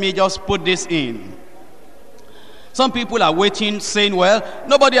on, let me just put this in. Some people are waiting, saying, well,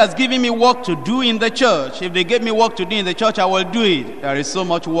 nobody has given me work to do in the church. If they gave me work to do in the church, I will do it. There is so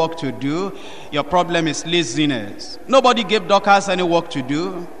much work to do. Your problem is laziness. Nobody gave Dorcas any work to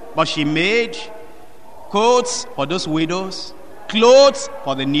do, but she made coats for those widows, clothes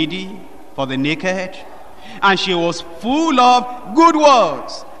for the needy, for the naked, and she was full of good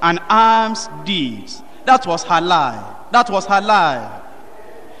works and alms deeds. That was her life. That was her life.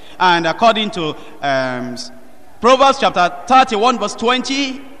 And according to Proverbs chapter 31 verse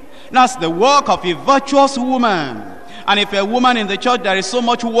 20, that's the work of a virtuous woman. And if a woman in the church, there is so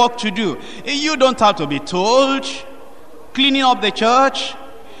much work to do. You don't have to be told. Cleaning up the church,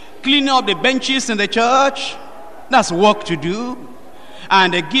 cleaning up the benches in the church, that's work to do.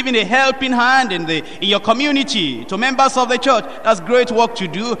 And giving a helping hand in your community to members of the church, that's great work to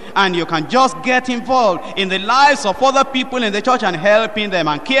do. And you can just get involved in the lives of other people in the church and helping them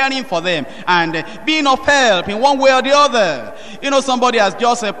and caring for them and being of help in one way or the other. You know, somebody has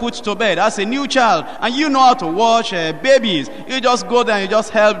just put to bed as a new child, and you know how to watch babies. You just go there and you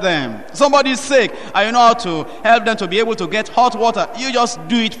just help them. Somebody is sick and you know how to help them to be able to get hot water. You just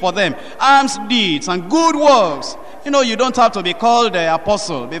do it for them. Alms deeds and good works. You know, you don't have to be called an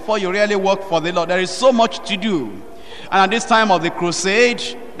apostle before you really work for the Lord. There is so much to do. And at this time of the crusade,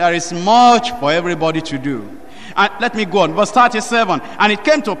 there is much for everybody to do. And let me go on. Verse 37. And it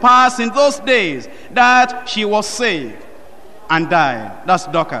came to pass in those days that she was sick and died. That's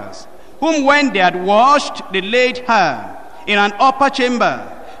Dorcas. Whom when they had washed, they laid her in an upper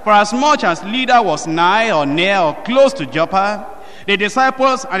chamber. For as much as Lydda was nigh or near or close to Joppa, the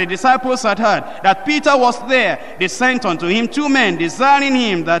disciples had heard that Peter was there. They sent unto him 2 men, desiring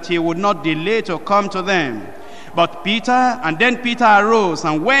him that he would not delay to come to them. But Peter arose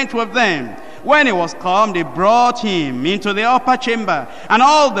and went with them. When he was come, they brought him into the upper chamber, and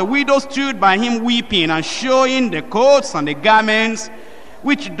all the widows stood by him weeping and showing the coats and the garments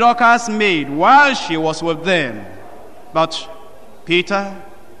which Dorcas made while she was with them. But Peter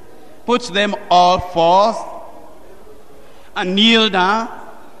put them all forth, and kneeled down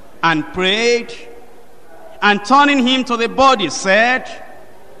and prayed, and turning him to the body said,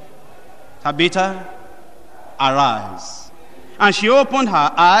 Tabitha, arise. And she opened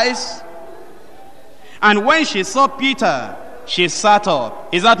her eyes, and when she saw Peter, she sat up.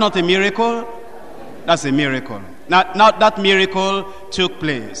 Is that not a miracle? That's a miracle. Now that miracle took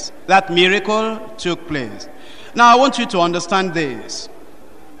place. That miracle took place. Now I want you to understand this.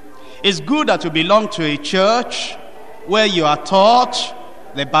 It's good that you belong to a church where you are taught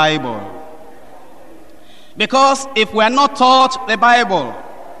the Bible. Because if we are not taught the Bible,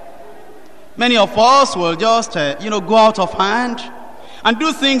 many of us will just go out of hand and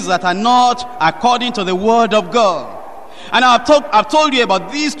do things that are not according to the word of God. And I've told you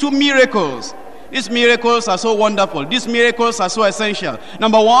about these 2 miracles. These miracles are so wonderful. These miracles are so essential.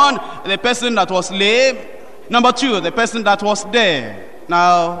 Number 1, the person that was lame. Number 2, the person that was dead.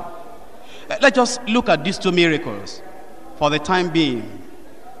 Now, let's just look at these 2 miracles for the time being.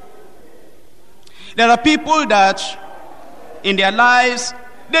 There are people that in their lives,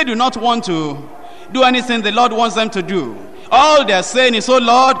 they do not want to do anything the Lord wants them to do. All they're saying is, oh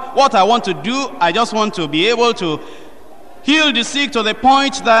Lord, what I want to do, I just want to be able to heal the sick to the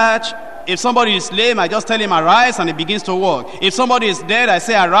point that if somebody is lame, I just tell him arise and he begins to walk. If somebody is dead, I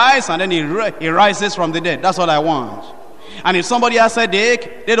say arise and then he rises from the dead. That's what I want. And if somebody has a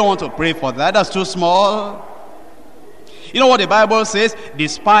headache, they don't want to pray for that. That's too small. You know what the Bible says?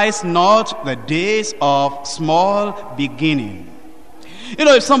 Despise not the days of small beginning. You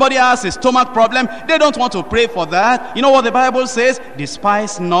know, if somebody has a stomach problem, they don't want to pray for that. You know what the Bible says?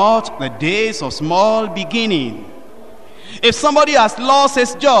 Despise not the days of small beginning. If somebody has lost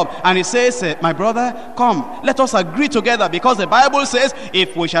his job and he says, my brother, come, let us agree together, because the Bible says,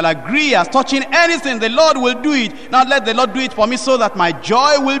 if we shall agree as touching anything, the Lord will do it. Now let the Lord do it for me so that my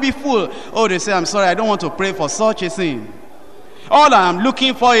joy will be full. Oh, they say, I'm sorry, I don't want to pray for such a thing. All I'm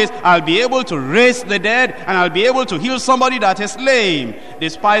looking for is I'll be able to raise the dead and I'll be able to heal somebody that is lame.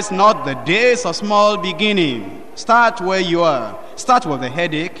 Despise not the days of small beginning. Start where you are. Start with a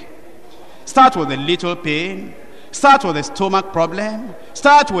headache. Start with a little pain. Start with a stomach problem.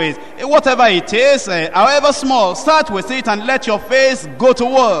 Start with whatever it is, however small. Start with it and let your face go to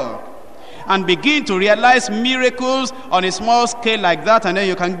work. and begin to realize miracles on a small scale like that, and then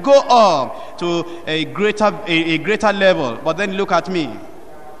you can go up to a greater level. But then look at me.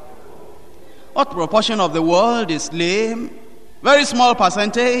 What proportion of the world is lame? Very small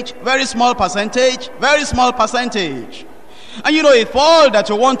percentage, very small percentage, very small percentage. And you know, if all that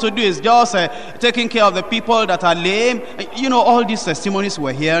you want to do is just taking care of the people that are lame, you know, all these testimonies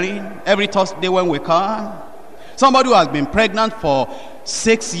we're hearing every Thursday when we come. Somebody who has been pregnant for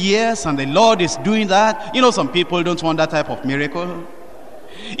 6 years and the Lord is doing that. You know, some people don't want that type of miracle.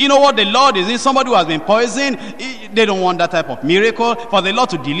 You know what the Lord is? Somebody who has been poisoned, they don't want that type of miracle for the Lord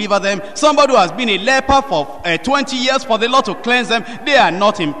to deliver them. Somebody who has been a leper for 20 years, for the Lord to cleanse them, they are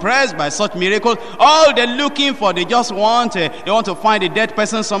not impressed by such miracles. All they're looking for, they just want, they want to find a dead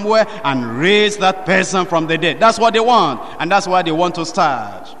person somewhere and raise that person from the dead. That's what they want, and that's why they want to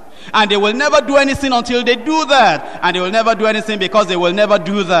start. And they will never do anything until they do that, and they will never do anything because they will never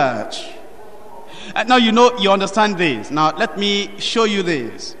do that. Now you know, you understand this. Now let me show you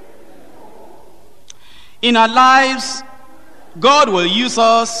this. In our lives, God will use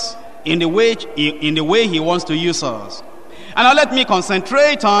us in the way He wants to use us. And now let me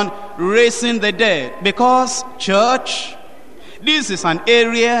concentrate on raising the dead, because church, this is an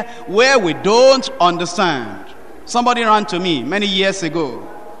area where we don't understand. Somebody ran to me many years ago,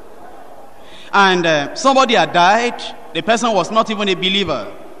 and somebody had died. The person was not even a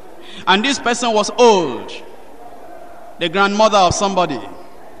believer. And this person was old, the grandmother of somebody.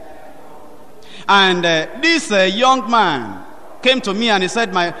 And this young man came to me and he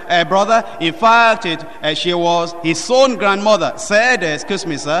said, my brother, in fact, she was his own grandmother, said, excuse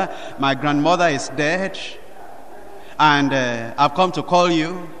me, sir, my grandmother is dead, and I've come to call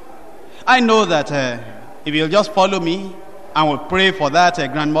you. I know that if you'll just follow me and will pray for that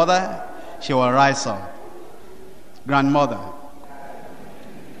grandmother, she will rise up. Grandmother.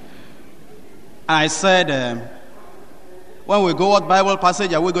 I said, when we go, what Bible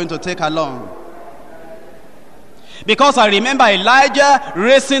passage are we going to take along? Because I remember Elijah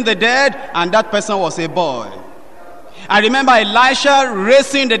raising the dead, and that person was a boy. I remember Elisha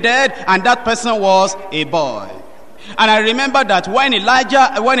raising the dead, and that person was a boy. And I remember that when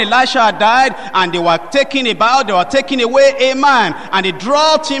Elisha died, and they were taking away a man, and they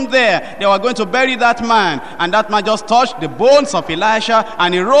dropped him there. They were going to bury that man, and that man just touched the bones of Elisha,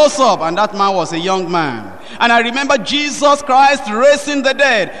 and he rose up, and that man was a young man. And I remember Jesus Christ raising the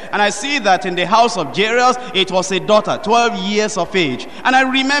dead, and I see that in the house of Jairus, it was a daughter, 12 years of age. And I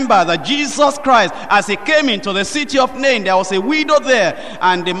remember that Jesus Christ, as he came into the city of Nain, there was a widow there,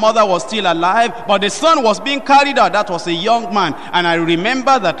 and the mother was still alive, but the son was being carried out. That was a young man. And I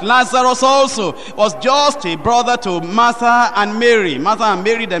remember that Lazarus also was just a brother to Martha and Mary. Martha and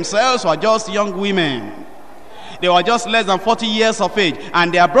Mary themselves were just young women. They were just less than 40 years of age,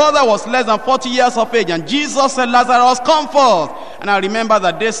 and their brother was less than 40 years of age. And Jesus said, Lazarus, come forth. And I remember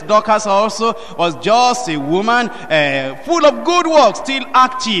that this Dorcas also was just a woman full of good works, still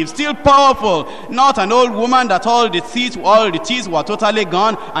active, still powerful. Not an old woman that all the teeth were totally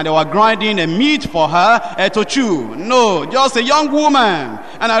gone and they were grinding a meat for her to chew. No, just a young woman.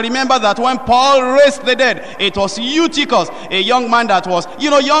 And I remember that when Paul raised the dead, it was Eutychus, a young man that was,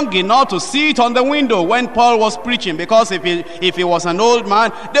 young enough to sit on the window when Paul was preaching. Because if he was an old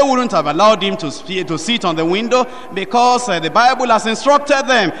man, they wouldn't have allowed him to sit on the window, because the Bible has instructed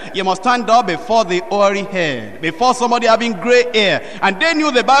them, you must stand up before the hoary head, before somebody having gray hair. And they knew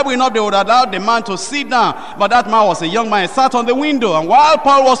the Bible enough, they would allow the man to sit down. But that man was a young man. He sat on the window, and while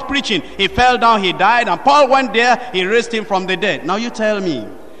Paul was preaching, he fell down, he died, and Paul went there, he raised him from the dead. Now you tell me,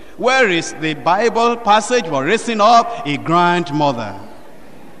 where is the Bible passage for raising up a grandmother?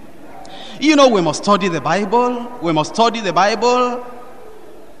 We must study the Bible. We must study the Bible.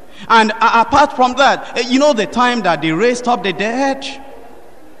 And apart from that, the time that they raised up the dead,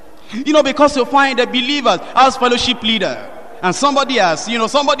 because you find the believers as fellowship leader, and somebody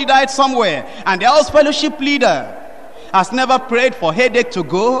died somewhere, and the house fellowship leader has never prayed for headache to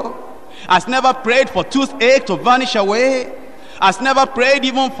go, has never prayed for toothache to vanish away, has never prayed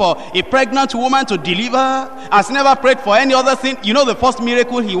even for a pregnant woman to deliver, has never prayed for any other thing. The first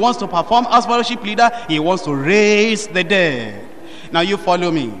miracle he wants to perform as fellowship leader, he wants to raise the dead. Now you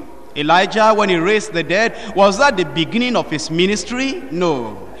follow me. Elijah, when he raised the dead, was that the beginning of his ministry?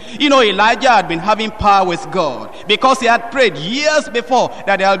 No. Elijah had been having power with God, because he had prayed years before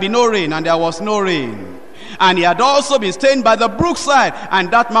that there will be no rain, and there was no rain. And he had also been staying by the brookside.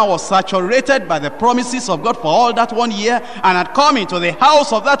 And that man was saturated by the promises of God for all that 1 year, and had come into the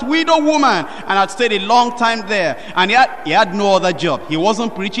house of that widow woman and had stayed a long time there. And he had no other job. He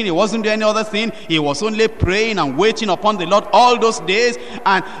wasn't preaching. He wasn't doing any other thing. He was only praying and waiting upon the Lord all those days.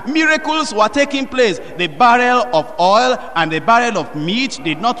 And miracles were taking place. The barrel of oil and the barrel of meat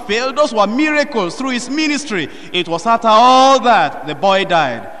did not fail. Those were miracles through his ministry. It was after all that the boy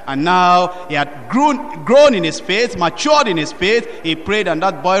died. And now he had grown in his faith, matured in his faith. He prayed and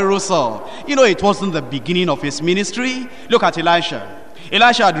that boy rose up. You know, it wasn't the beginning of his ministry. Look at Elisha.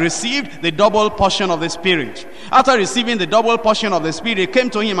 Elisha had received the double portion of the Spirit. After receiving the double portion of the Spirit, he came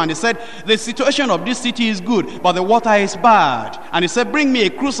to him and he said, the situation of this city is good, but the water is bad. And he said, bring me a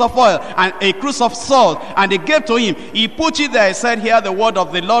cruse of oil and a cruse of salt. And they gave to him. He put it there. He said, hear the word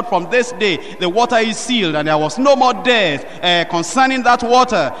of the Lord from this day. The water is sealed, and there was no more death concerning that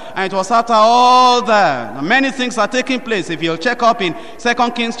water. And it was after all that. Now, many things are taking place. If you'll check up in 2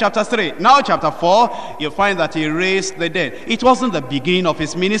 Kings chapter 3, now chapter 4, you'll find that he raised the dead. It wasn't the beginning of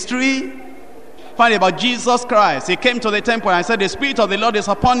his ministry. Find about Jesus Christ. He came to the temple and said, the Spirit of the Lord is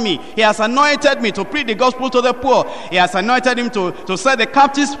upon me. He has anointed me to preach the gospel to the poor. He has anointed him to set the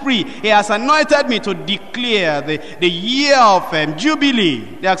captives free. He has anointed me to declare the year of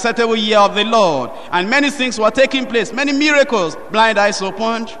Jubilee, the acceptable year of the Lord. And many things were taking place. Many miracles. Blind eyes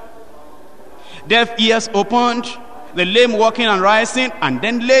opened, deaf ears opened, the lame walking and rising, and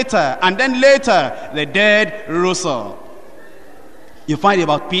then later, the dead rose up. You find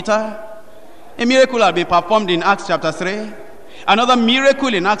about Peter. A miracle had been performed in Acts chapter 3. Another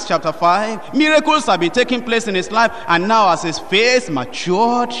miracle in Acts chapter 5. Miracles have been taking place in his life. And now as his faith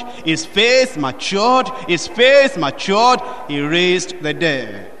matured, he raised the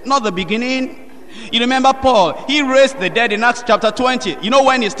dead. Not the beginning. You remember Paul. He raised the dead in Acts chapter 20. You know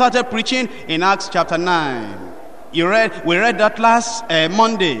when he started preaching? In Acts chapter 9. We read that last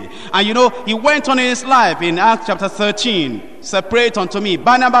Monday. And you know, he went on in his life in Acts chapter 13. Separate unto me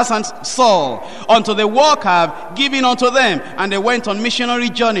Barnabas and Saul unto the work I have given unto them. And they went on missionary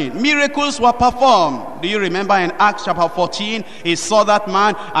journey. Miracles were performed. Do you remember in Acts chapter 14? He saw that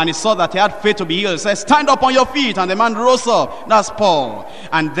man and he saw that he had faith to be healed. He said, stand up on your feet. And the man rose up. That's Paul.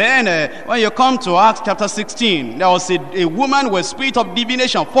 And then when you come to Acts chapter 16, there was a woman with spirit of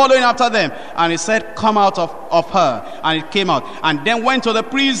divination following after them. And he said, come out of her. And it came out. And then went to the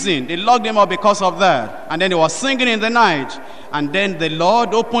prison. They locked him up because of that. And then they were singing in the night. And then the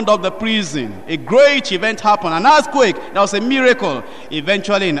Lord opened up the prison. A great event happened. An earthquake. That was a miracle.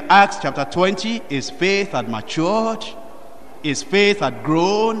 Eventually in Acts chapter 20, his faith had matured. His faith had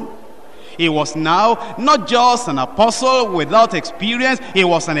grown. He was now not just an apostle without experience. He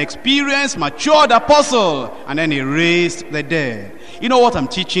was an experienced, matured apostle. And then he raised the dead. You know what I'm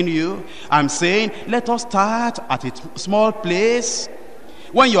teaching you? I'm saying, let us start at a small place.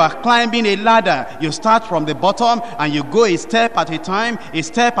 When you are climbing a ladder, you start from the bottom and you go a step at a time, a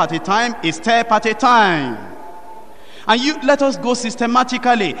step at a time, a step at a time. And let us go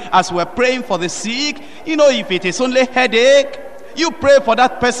systematically as we're praying for the sick. You know, if it is only headache, you pray for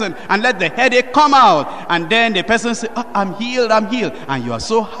that person and let the headache come out. And then the person says, oh, I'm healed, I'm healed. And you are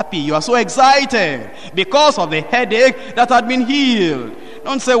so happy, you are so excited because of the headache that had been healed.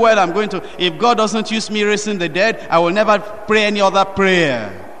 Don't say, well, I'm going to, if God doesn't use me raising the dead, I will never pray any other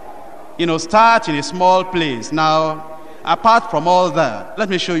prayer. You know, start in a small place. Now, apart from all that, let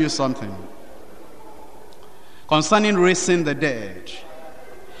me show you something concerning raising the dead.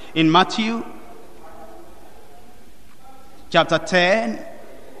 In Matthew chapter 10,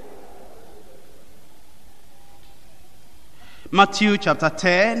 Matthew chapter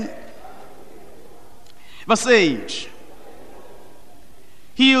 10, verse 8.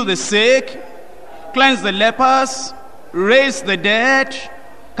 Heal the sick, cleanse the lepers, raise the dead,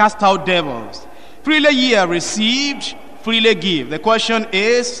 cast out devils. Freely ye are received, freely give. The question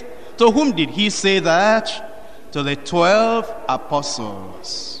is, to whom did he say that? To the 12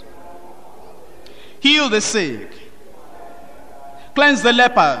 apostles. Heal the sick, cleanse the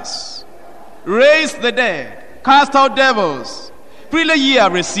lepers, raise the dead, cast out devils. Freely ye are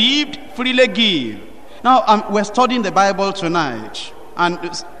received, freely give. Now, we're studying the Bible tonight. And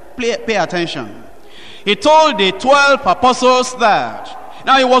pay attention. He told the 12 apostles that.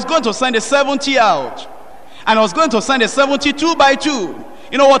 Now he was going to send the 70 out. And he was going to send the 72 by 2.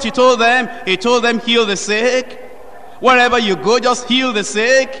 You know what he told them? He told them, heal the sick. Wherever you go, just heal the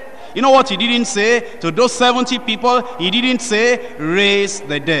sick. You know what he didn't say? To those 70 people, he didn't say, raise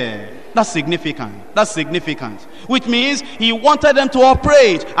the dead. That's significant. That's significant. Which means he wanted them to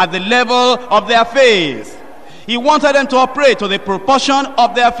operate at the level of their faith. He wanted them to operate to the proportion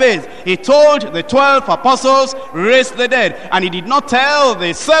of their faith. He told the 12 apostles, raise the dead. And he did not tell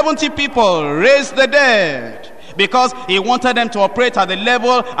the 70 people, raise the dead. Because he wanted them to operate at the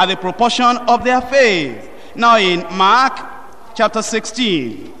level, at the proportion of their faith. Now in Mark chapter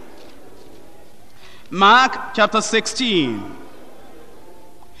 16. Mark chapter 16.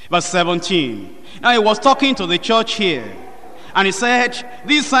 Verse 17. Now he was talking to the church here. And he said,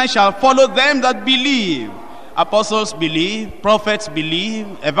 these signs shall follow them that believe. Apostles believe, prophets believe,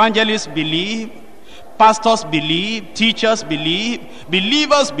 evangelists believe, pastors believe, teachers believe,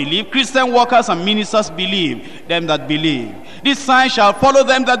 believers believe, Christian workers and ministers believe, them that believe. These signs shall follow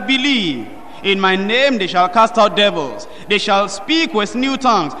them that believe. In my name they shall cast out devils. They shall speak with new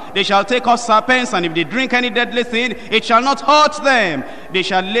tongues. They shall take up serpents, and if they drink any deadly thing, it shall not hurt them. They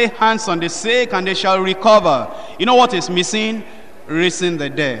shall lay hands on the sick, and they shall recover. You know what is missing? Raising the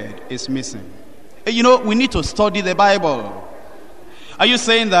dead is missing. You know, we need to study the Bible. Are you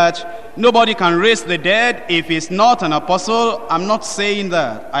saying that nobody can raise the dead if he's not an apostle? I'm not saying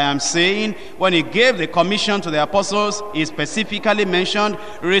that. I am saying when he gave the commission to the apostles, he specifically mentioned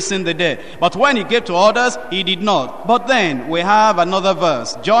raising the dead. But when he gave to others, he did not. But then we have another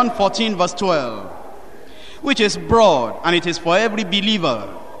verse, John 14 verse 12, which is broad, and it is for every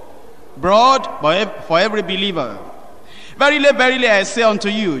believer. Broad for every believer. Verily, verily, I say unto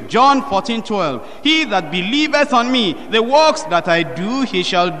you, John 14:12, he that believeth on me, the works that I do, he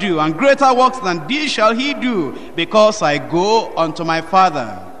shall do, and greater works than these shall he do, because I go unto my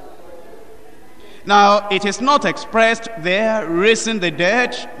Father. Now, it is not expressed there, raising the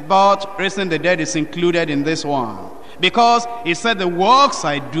dead, but raising the dead is included in this one. Because he said, the works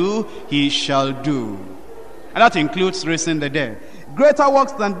I do, he shall do. And that includes raising the dead. Greater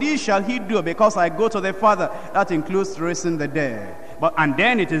works than these shall he do, because I go to the Father. That includes raising the dead. And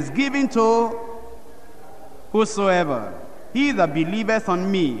then it is given to whosoever. He that believeth on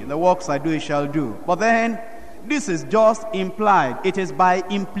me, the works I do, he shall do. But then, this is just implied. It is by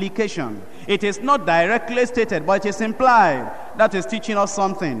implication. It is not directly stated, but it is implied. That is teaching us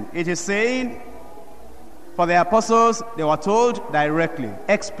something. It is saying, for the apostles, they were told directly,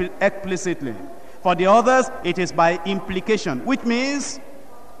 explicitly. For the others, it is by implication, which means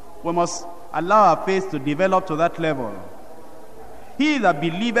we must allow our faith to develop to that level. He that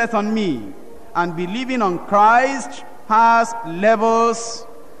believeth on me, and believing on Christ has levels,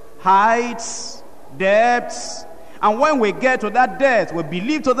 heights, depths. And when we get to that depth, we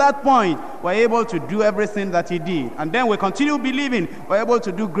believe to that point, we're able to do everything that he did. And then we continue believing, we're able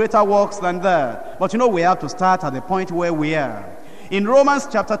to do greater works than that. But you know, we have to start at the point where we are. In Romans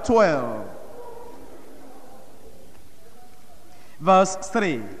chapter 12, verse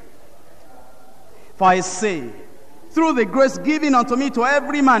 3, for I say, through the grace given unto me to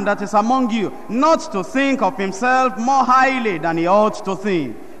every man that is among you, not to think of himself more highly than he ought to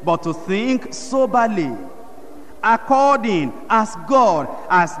think, but to think soberly, according as God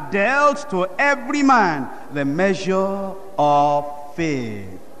has dealt to every man the measure of faith.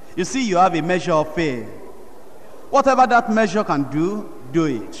 You see, you have a measure of faith. Whatever that measure can do, do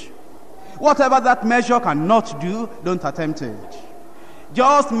it. Whatever that measure cannot do, don't attempt it.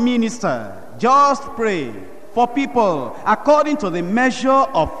 Just minister, just pray for people according to the measure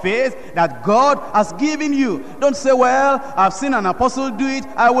of faith that God has given you. Don't say, well, I've seen an apostle do it,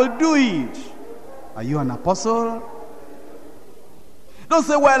 I will do it. Are you an apostle? Don't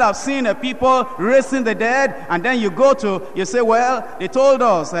say, well, I've seen people raising the dead, and then you say, well, they told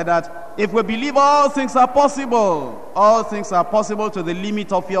us that if we believe all things are possible. All things are possible to the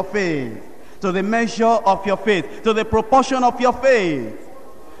limit of your faith, to the measure of your faith, to the proportion of your faith.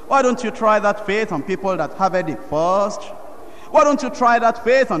 Why don't you try that faith on people that have it first? Why don't you try that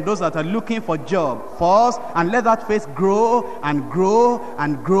faith on those that are looking for job first, and let that faith grow and grow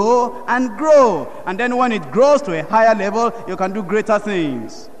and grow and grow. And then when it grows to a higher level, you can do greater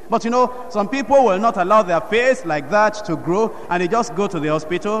things. But you know, some people will not allow their faith like that to grow, and they just go to the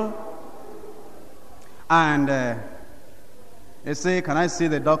hospital and they say, can I see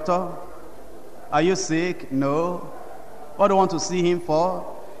the doctor? Are you sick? No. What do you want to see him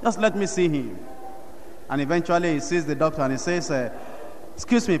for? Just let me see him. And eventually he sees the doctor and he says,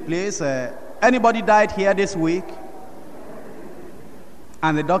 excuse me please, anybody died here this week?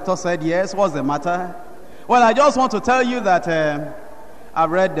 And the doctor said, yes. What's the matter? Well, I just want to tell you that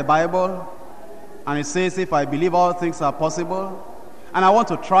I've read the Bible, and it says if I believe all things are possible, and I want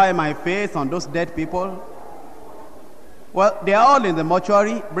to try my faith on those dead people. Well, they are all in the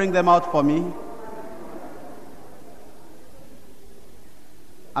mortuary. Bring them out for me.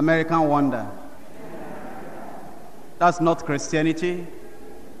 American wonder. That's not Christianity.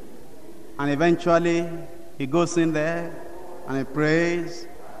 And eventually He goes in there and he prays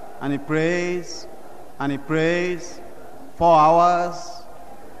and he prays and he prays. 4 hours.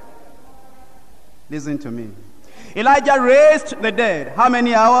 Listen to me. Elijah raised the dead. How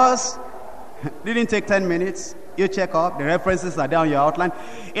many hours? Didn't take 10 minutes. You check up. The references are there on your outline.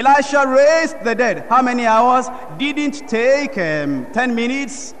 Elisha raised the dead. How many hours? Didn't take 10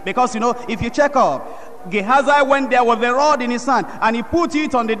 minutes. Because, if you check up, Gehazi went there with a rod in his hand and he put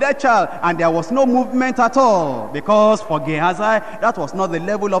it on the dead child and there was no movement at all. Because for Gehazi, that was not the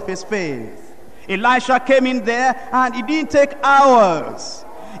level of his faith. Elisha came in there and it didn't take hours.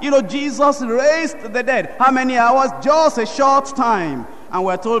 Jesus raised the dead. How many hours? Just a short time. And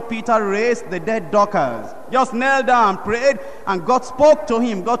we're told Peter raised the dead Dorcas. Just knelt down, prayed, and God spoke to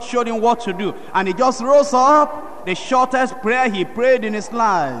him. God showed him what to do. And he just rose up. The shortest prayer he prayed in his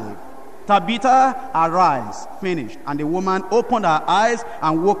life. Tabitha, arise. Finished. And the woman opened her eyes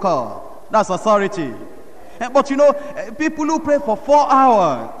and woke up. That's authority. But people who pray for 4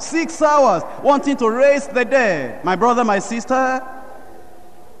 hours, 6 hours, wanting to raise the dead. My brother, my sister,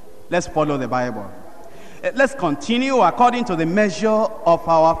 let's follow the Bible. Let's continue according to the measure of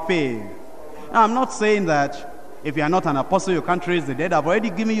our faith. Now, I'm not saying that if you are not an apostle, you can't raise the dead. I've already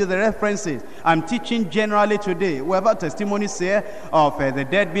given you the references. I'm teaching generally today. We have testimonies here of the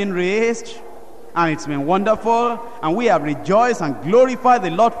dead being raised, and it's been wonderful, and we have rejoiced and glorified the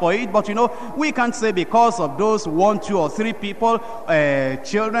Lord for it. But we can't say because of those 1, 2, or 3 people,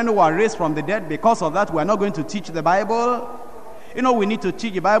 children who are raised from the dead, because of that, we're not going to teach the Bible. We need to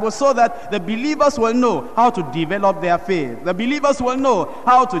teach the Bible so that the believers will know how to develop their faith. The believers will know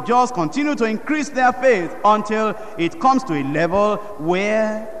how to just continue to increase their faith until it comes to a level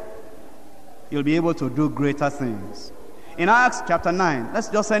where you'll be able to do greater things. In Acts chapter 9, let's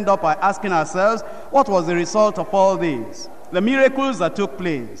just end up by asking ourselves, what was the result of all this? The miracles that took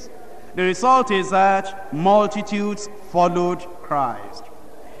place. The result is that multitudes followed Christ.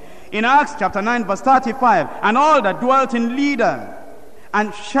 In Acts chapter 9 verse 35, and all that dwelt in Lydda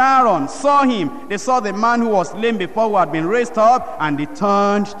and Sharon saw him. They saw the man who was lame before, who had been raised up, and they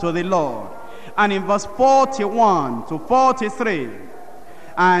turned to the Lord. And in verse 41 to 43,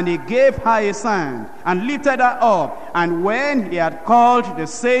 and he gave her his hand and lifted her up, and when he had called the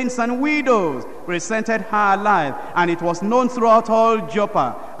saints and widows, presented her alive, and it was known throughout all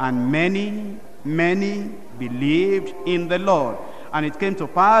Joppa, and many believed in the Lord. And it came to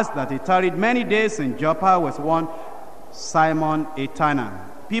pass that he tarried many days in Joppa with one Simon a tanner.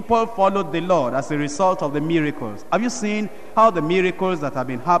 People followed the Lord as a result of the miracles. Have you seen how the miracles that have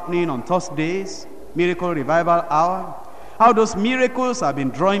been happening on Thursdays, Miracle Revival Hour, how those miracles have been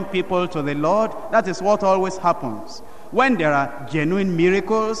drawing people to the Lord? That is what always happens. When there are genuine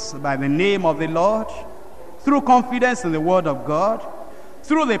miracles by the name of the Lord, through confidence in the Word of God,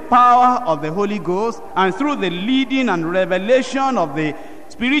 through the power of the Holy Ghost, and through the leading and revelation of the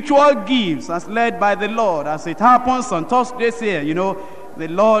spiritual gifts as led by the Lord, as it happens on Thursdays here, the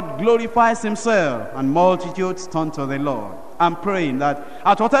Lord glorifies himself and multitudes turn to the Lord. I'm praying that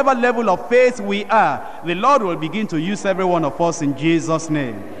at whatever level of faith we are, the Lord will begin to use every one of us in Jesus'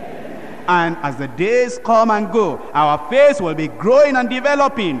 name. And as the days come and go, our faith will be growing and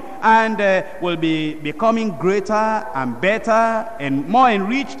developing, and will be becoming greater and better and more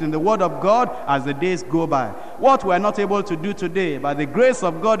enriched in the Word of God as the days go by. What we are not able to do today, by the grace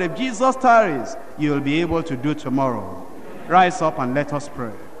of God, if Jesus tarries, you will be able to do tomorrow. Rise up and let us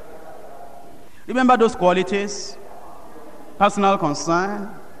pray. Remember those qualities: personal concern,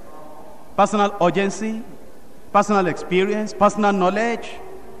 personal urgency, personal experience, personal knowledge.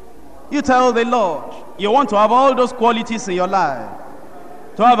 You tell the Lord you want to have all those qualities in your life,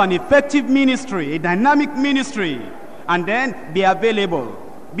 to have an effective ministry, a dynamic ministry, and then be available,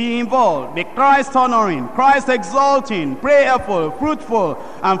 be involved, be Christ honoring, Christ exalting, prayerful, fruitful,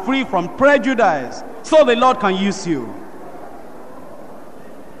 and free from prejudice, so the Lord can use you.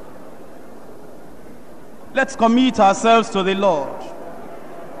 Let's commit ourselves to the Lord.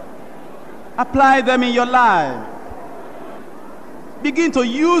 Apply them in your life. Begin to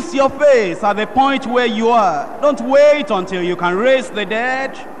use your faith at the point where you are. Don't wait until you can raise the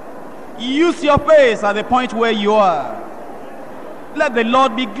dead. Use your faith at the point where you are. Let the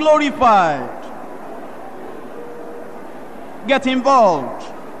Lord be glorified. Get involved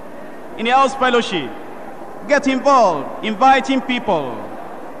in the house fellowship. Get involved, inviting people.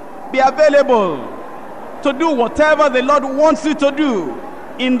 Be available to do whatever the Lord wants you to do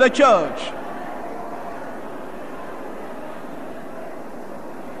in the church.